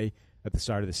games away at the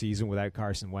start of the season without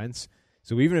Carson Wentz.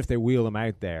 So even if they wheel him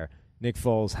out there, Nick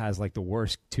Foles has like the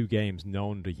worst 2 games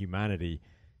known to humanity.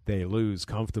 They lose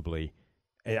comfortably.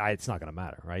 It's not going to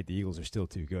matter, right? The Eagles are still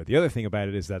too good. The other thing about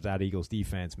it is that Eagles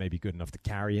defense may be good enough to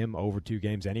carry him over 2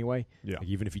 games anyway, like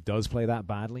even if he does play that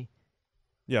badly.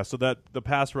 Yeah, so that the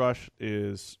pass rush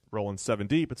is rolling 7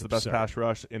 deep. It's the best pass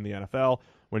rush in the NFL.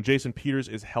 When Jason Peters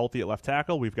is healthy at left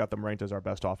tackle, we've got them ranked as our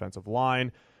best offensive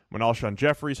line. When Alshon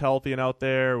Jeffrey's healthy and out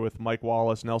there with Mike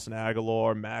Wallace, Nelson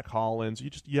Aguilar, Mac Hollins,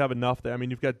 you have enough there. I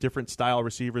mean, you've got different style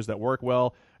receivers that work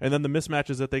well, and then the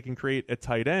mismatches that they can create at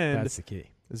tight end. That's the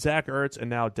key. Zach Ertz and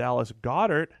now Dallas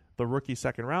Goedert, the rookie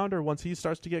second rounder, once he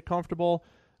starts to get comfortable,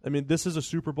 I mean, this is a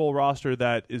Super Bowl roster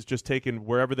that is just taking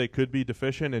wherever they could be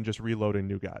deficient and just reloading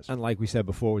new guys. And like we said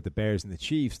before with the Bears and the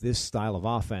Chiefs, this style of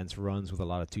offense runs with a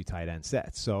lot of 2 tight end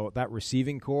sets. So that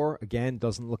receiving core, again,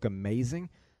 doesn't look amazing.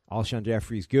 Alshon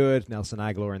Jeffrey's good. Nelson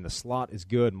Aguilar in the slot is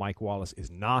good. Mike Wallace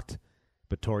is not.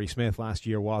 But Torrey Smith last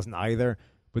year wasn't either.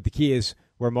 But the key is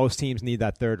where most teams need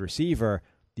that third receiver,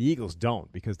 the Eagles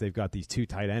don't because they've got these 2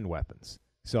 tight end weapons.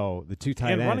 So the 2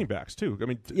 tight end. And running backs, too. I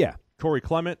mean, yeah. Corey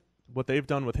Clement, what they've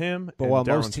done with him, but and while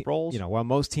Darren Sproles. while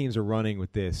most teams are running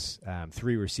with this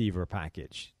 3 receiver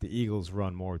package, the Eagles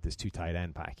run more with this 2 tight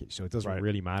end package. So it doesn't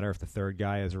really matter if the third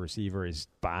guy as a receiver is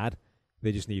bad.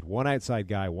 They just need 1 outside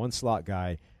guy, 1 slot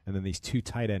guy, and then these 2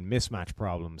 tight end mismatch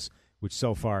problems, which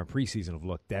so far in preseason have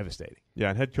looked devastating. Yeah,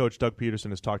 and head coach Doug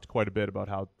Peterson has talked quite a bit about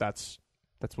how that's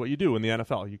what you do in the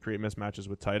NFL. You create mismatches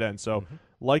with tight ends. So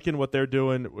liking what they're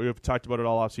doing. We've talked about it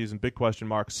all offseason. Big question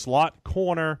mark. Slot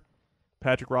corner.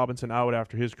 Patrick Robinson out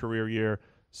after his career year.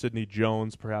 Sidney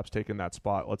Jones perhaps taking that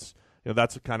spot.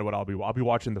 That's kind of what I'll be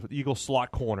watching the Eagles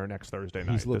slot corner next Thursday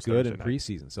night. He's looked good in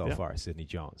preseason so far, Sidney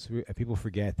Jones. People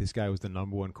forget this guy was the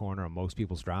number 1 corner on most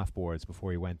people's draft boards before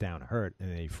he went down hurt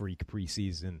in a freak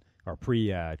preseason or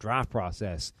pre-draft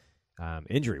process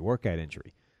workout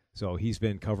injury. So he's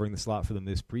been covering the slot for them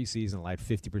this preseason, allowed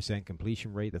 50%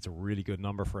 completion rate. That's a really good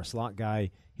number for a slot guy.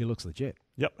 He looks legit.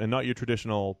 Yep, and not your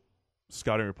traditional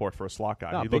scouting report for a slot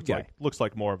guy. No, he looks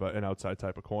like more of an outside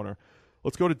type of corner.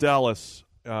 Let's go to Dallas.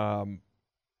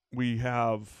 We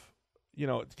have,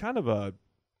 it's kind of a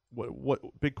what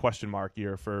big question mark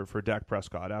year for Dak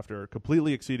Prescott after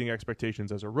completely exceeding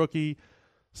expectations as a rookie,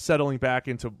 settling back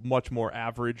into much more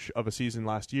average of a season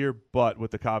last year, but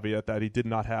with the caveat that he did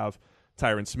not have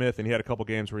Tyron Smith, and he had a couple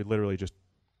games where he literally just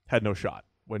had no shot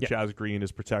when Chaz Green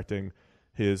is protecting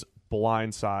his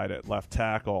blind side at left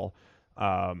tackle.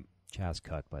 Chaz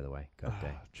cut, by the way. Cut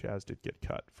day. Chaz did get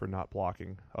cut for not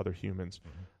blocking other humans.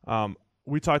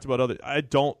 We talked about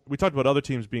other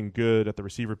teams being good at the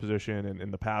receiver position and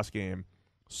in the pass game.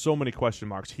 So many question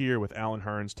marks here with Allen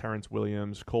Hurns, Terrence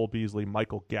Williams, Cole Beasley,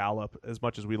 Michael Gallup. As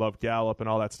much as we love Gallup and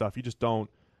all that stuff, you just don't.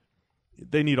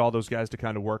 They need all those guys to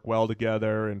kind of work well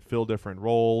together and fill different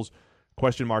roles.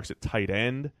 Question marks at tight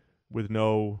end with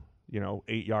no,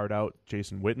 8-yard out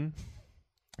Jason Witten.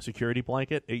 Security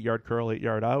blanket, 8-yard curl,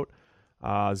 8-yard out.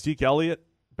 Zeke Elliott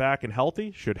back and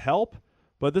healthy should help.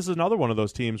 But this is another one of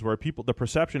those teams where the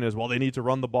perception is, well, they need to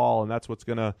run the ball, and that's what's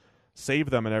going to save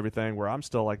them and everything, where I'm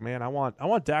still like, man, I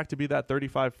want Dak to be that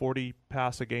 35-40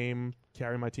 pass a game,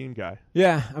 carry my team guy.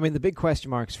 Yeah, I mean, the big question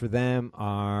marks for them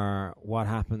are what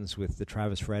happens with the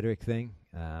Travis Frederick thing.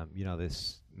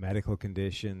 This medical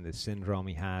condition, this syndrome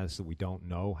he has that we don't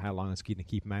know how long it's going to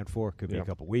keep him out for. Could be a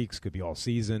couple weeks, could be all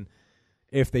season.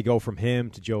 If they go from him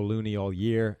to Joe Looney all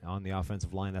year on the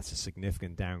offensive line, that's a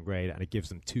significant downgrade, and it gives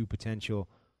them 2 potential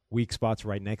weak spots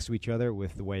right next to each other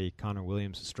with the way Connor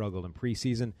Williams has struggled in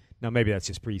preseason. Now, maybe that's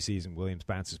just preseason. Williams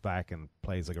bounces back and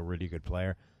plays like a really good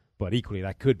player, but equally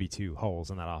that could be 2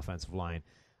 holes in that offensive line.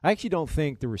 I actually don't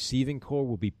think the receiving core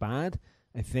will be bad.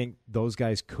 I think those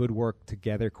guys could work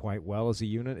together quite well as a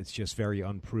unit. It's just very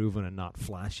unproven and not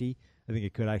flashy. I think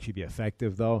it could actually be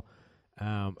effective, though.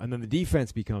 And then the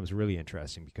defense becomes really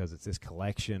interesting because it's this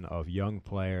collection of young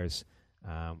players.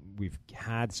 We've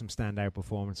had some standout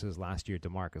performances last year.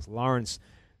 DeMarcus Lawrence.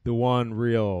 The one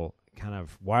real kind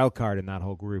of wild card in that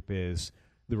whole group is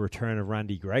the return of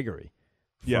Randy Gregory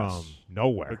from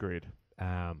nowhere. Agreed.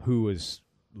 Who has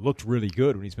looked really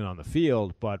good when he's been on the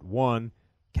field, but one,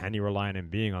 can you rely on him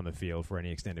being on the field for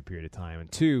any extended period of time?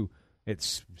 And two,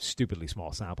 it's stupidly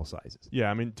small sample sizes. Yeah,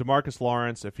 I mean, DeMarcus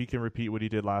Lawrence, if he can repeat what he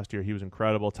did last year, he was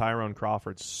incredible. Tyrone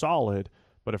Crawford's solid,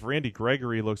 but if Randy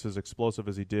Gregory looks as explosive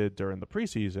as he did during the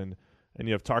preseason, and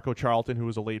you have Tarko Charlton, who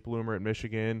was a late bloomer at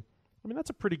Michigan, I mean, that's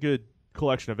a pretty good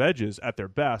collection of edges at their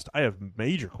best. I have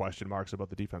major question marks about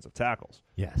the defensive tackles.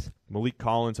 Yes. Malik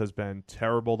Collins has been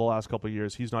terrible the last couple of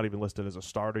years. He's not even listed as a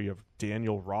starter. You have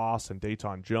Daniel Ross and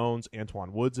Dayton Jones,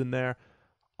 Antoine Woods in there.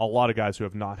 A lot of guys who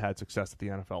have not had success at the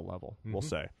NFL level, we'll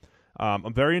say.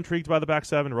 I'm very intrigued by the back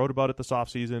seven. Wrote about it this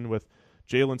offseason with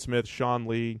Jalen Smith, Sean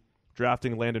Lee,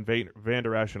 drafting Landon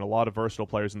Vander Esch, and a lot of versatile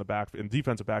players in the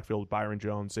defensive backfield, Byron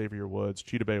Jones, Xavier Woods,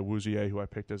 Chidobe Awuzie, who I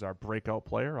picked as our breakout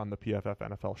player on the PFF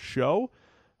NFL show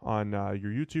on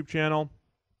your YouTube channel.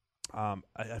 I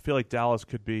feel like Dallas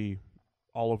could be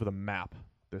all over the map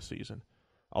this season.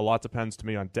 A lot depends to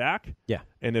me on Dak. Yeah.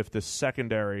 And if the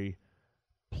secondary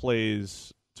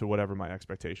plays to whatever my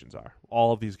expectations are.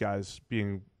 All of these guys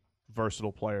being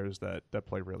versatile players that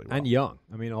play really well. And young.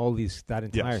 I mean, that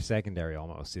entire secondary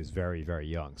almost is very, very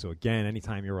young. So again,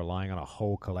 anytime you're relying on a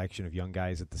whole collection of young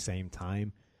guys at the same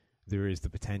time, there is the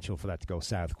potential for that to go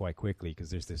south quite quickly because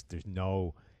there's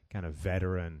no kind of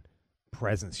veteran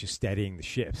presence just steadying the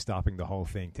ship, stopping the whole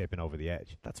thing tipping over the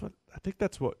edge. I think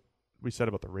that's what we said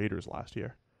about the Raiders last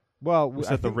year. Well, we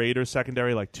said the Raiders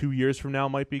secondary like 2 years from now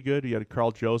might be good. You had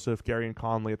Carl Joseph, Garyon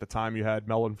Conley. At the time, you had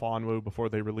Melvin Fonwu before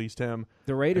they released him.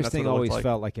 The Raiders thing always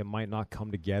felt like it might not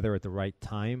come together at the right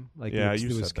time. Like there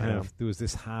was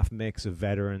this half mix of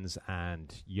veterans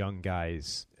and young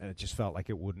guys, and it just felt like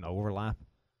it wouldn't overlap,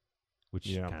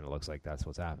 which kind of looks like that's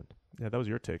what's happened. Yeah, that was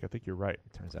your take. I think you're right.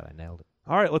 Turns out I nailed it.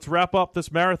 All right, let's wrap up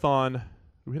this marathon.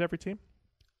 We hit every team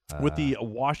with the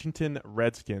Washington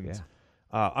Redskins. Yeah.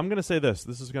 I'm going to say this.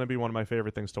 This is going to be one of my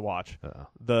favorite things to watch.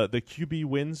 The QB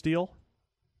wins deal.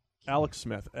 Alex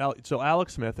Smith. So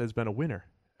Alex Smith has been a winner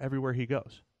everywhere he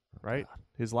goes, right?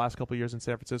 His last couple of years in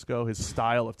San Francisco, his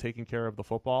style of taking care of the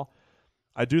football.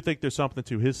 I do think there's something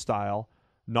to his style,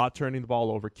 not turning the ball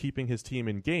over, keeping his team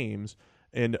in games,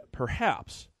 and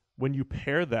perhaps when you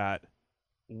pair that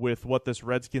with what this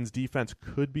Redskins defense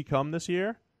could become this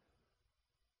year,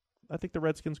 I think the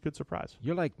Redskins could surprise.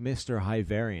 You're like Mr. High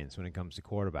Variance when it comes to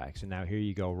quarterbacks, and now here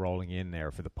you go rolling in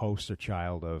there for the poster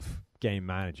child of game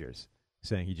managers,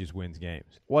 saying he just wins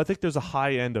games. Well, I think there's a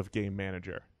high end of game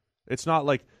manager. It's not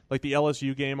like the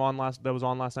LSU game that was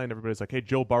on last night. Everybody's like, hey,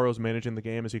 Joe Burrow's managing the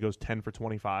game as he goes 10 for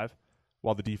 25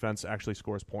 while the defense actually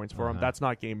scores points for him. That's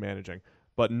not game managing.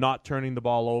 But not turning the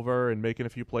ball over and making a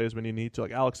few plays when you need to.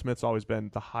 Like Alex Smith's always been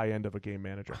the high end of a game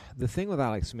manager. The thing with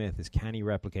Alex Smith is, can he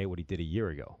replicate what he did a year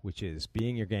ago, which is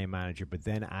being your game manager, but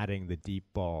then adding the deep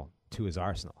ball to his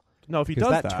arsenal? No, if he does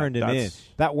that, turned him in.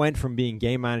 That went from being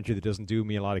game manager that doesn't do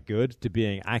me a lot of good to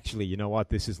being actually, you know what,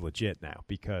 this is legit now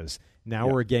because now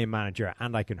we're a game manager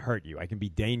and I can hurt you. I can be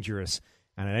dangerous,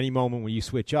 and at any moment when you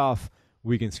switch off,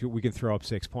 we can throw up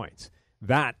 6 points.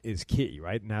 That is key,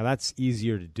 right? Now, that's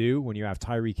easier to do when you have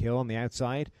Tyreek Hill on the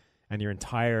outside and your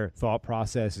entire thought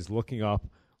process is looking up,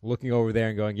 looking over there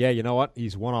and going, yeah, you know what?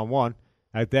 He's one-on-one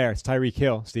out there. It's Tyreek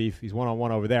Hill, Steve. He's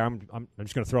one-on-one over there. I'm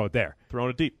just going to throw it there. Throwing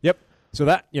it deep. Yep. So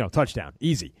that, touchdown.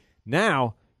 Easy.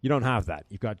 Now, you don't have that.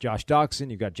 You've got Josh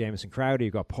Doctson. You've got Jamison Crowder.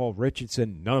 You've got Paul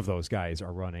Richardson. None of those guys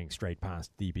are running straight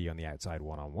past DB on the outside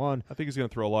one-on-one. I think he's going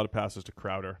to throw a lot of passes to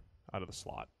Crowder out of the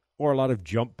slot. Or a lot of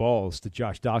jump balls to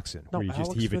Josh Doctson, where you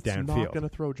just heave it downfield. Alex Smith's not going to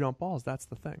throw jump balls. That's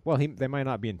the thing. Well, they might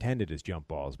not be intended as jump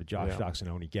balls, but Josh Doctson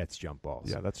only gets jump balls.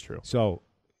 Yeah, that's true. So,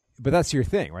 but that's your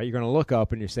thing, right? You're going to look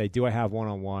up and you say, do I have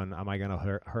one-on-one? Am I going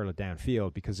to hurl it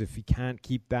downfield? Because if he can't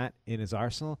keep that in his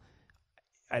arsenal,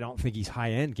 I don't think he's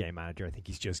high-end game manager. I think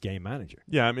he's just game manager.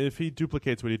 Yeah, I mean, if he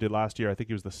duplicates what he did last year, I think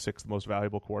he was the 6th most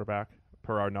valuable quarterback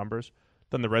per our numbers,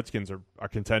 then the Redskins are a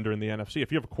contender in the NFC.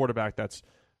 If you have a quarterback that's,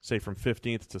 say, from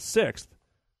 15th to 6th,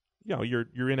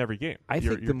 you're in every game. I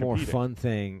think the more competing. fun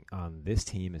thing on this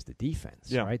team is the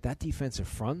defense, right? That defensive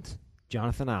front,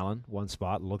 Jonathan Allen, one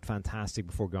spot, looked fantastic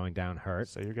before going down hurt.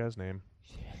 Say your guy's name.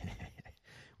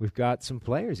 We've got some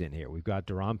players in here. We've got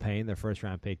Deron Payne, their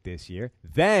first-round pick this year.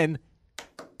 Then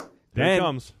Here Then it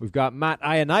comes. we've got Matt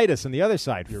Ioannidis on the other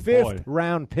side. Your Fifth boy.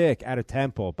 round pick out of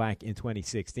Temple back in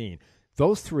 2016.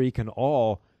 Those three can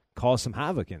all cause some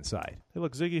havoc inside. Hey,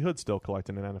 look, Ziggy Hood's still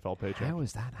collecting an NFL paycheck. How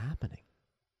is that happening?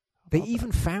 They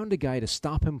even found a guy to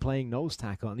stop him playing nose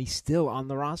tackle, and he's still on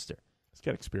the roster. He's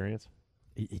got experience.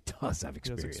 He does have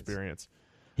experience. He has experience.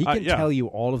 He can yeah. tell you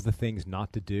all of the things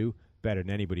not to do better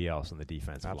than anybody else on the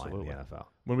defensive line in Absolutely. the NFL.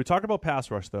 When we talk about pass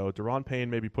rush, though, Daron Payne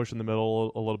maybe pushing the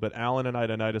middle a little bit. Allen and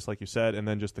Ioannidis, like you said, and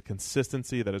then just the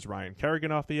consistency that is Ryan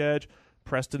Kerrigan off the edge.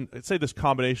 Preston, I'd say this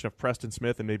combination of Preston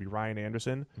Smith and maybe Ryan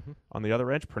Anderson on the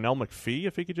other edge. Pernell McPhee,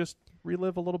 if he could just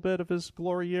relive a little bit of his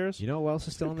glory years. You know who else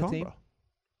is still on the team?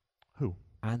 Who?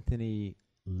 Anthony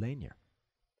Lanier.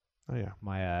 Oh yeah,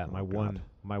 my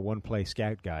one play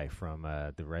scout guy from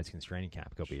the Redskins training camp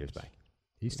a couple years back.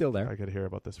 He's still there. I got to hear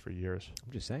about this for years.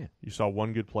 I'm just saying. You saw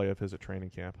one good play of his at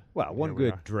training camp. Well, one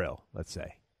good drill, let's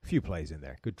say. A few plays in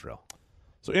there. Good drill.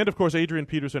 So, and of course, Adrian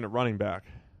Peterson at running back.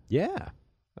 Yeah.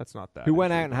 That's not that. Who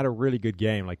went out and had a really good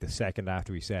game like the second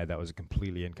after we said that was a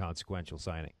completely inconsequential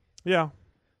signing. Yeah.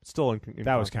 Still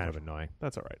that was kind of annoying.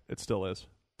 That's all right. It still is.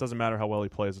 Doesn't matter how well he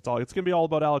plays. It's going to be all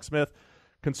about Alex Smith.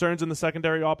 Concerns in the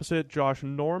secondary opposite, Josh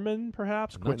Norman,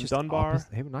 perhaps, Quentin Dunbar.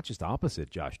 Not just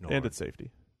opposite Josh Norman. And at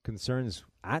safety. Concerns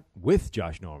with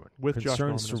Josh Norman.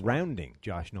 Concerns surrounding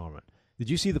Josh Norman. Did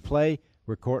you see the play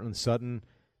where Cortland Sutton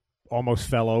almost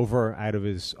fell over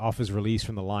off his release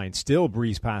from the line, still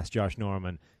breezed past Josh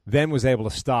Norman, then was able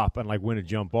to stop and win a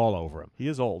jump ball over him? He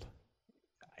is old.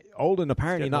 Old and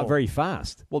apparently not very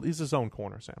fast. Well, he's his own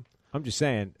corner, Sam. I'm just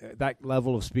saying, that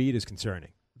level of speed is concerning.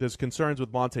 There's concerns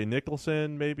with Monte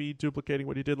Nicholson maybe duplicating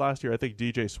what he did last year. I think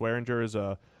DJ Swearinger is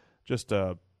just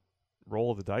a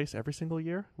roll of the dice every single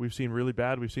year. We've seen really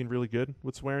bad. We've seen really good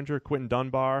with Swearinger. Quentin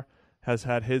Dunbar has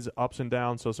had his ups and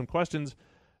downs. So some questions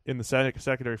in the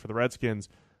secondary for the Redskins.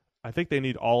 I think they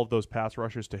need all of those pass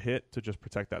rushers to hit to just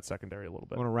protect that secondary a little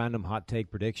bit. Want a random hot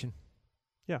take prediction?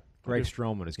 Yeah. Greg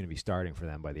Stroman is going to be starting for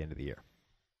them by the end of the year.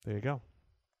 There you go.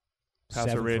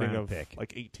 Passer rating of pick.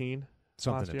 18.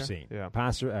 Something obscene.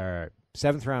 Yeah.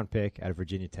 Seventh round pick out of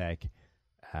Virginia Tech.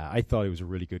 I thought he was a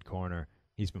really good corner.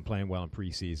 He's been playing well in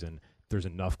preseason. There's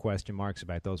enough question marks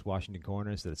about those Washington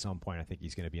corners that at some point I think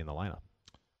he's going to be in the lineup.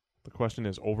 The question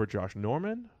is over Josh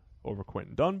Norman, over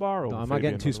Quentin Dunbar, over I'm Fabian not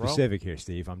getting too Monroe? specific here,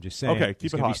 Steve. I'm just saying okay, he's keep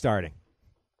it going to hot. be starting.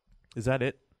 Is that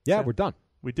it? Yeah, Sam? we're done.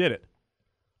 We did it.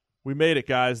 We made it,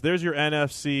 guys. There's your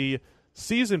NFC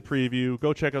season preview.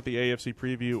 Go check out the AFC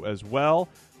preview as well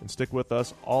and stick with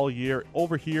us all year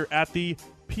over here at the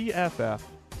PFF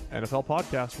NFL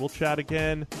podcast. We'll chat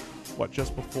again,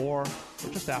 just before or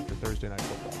just after Thursday Night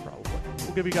Football, probably.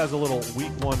 We'll give you guys a little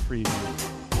week one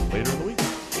preview later in the week.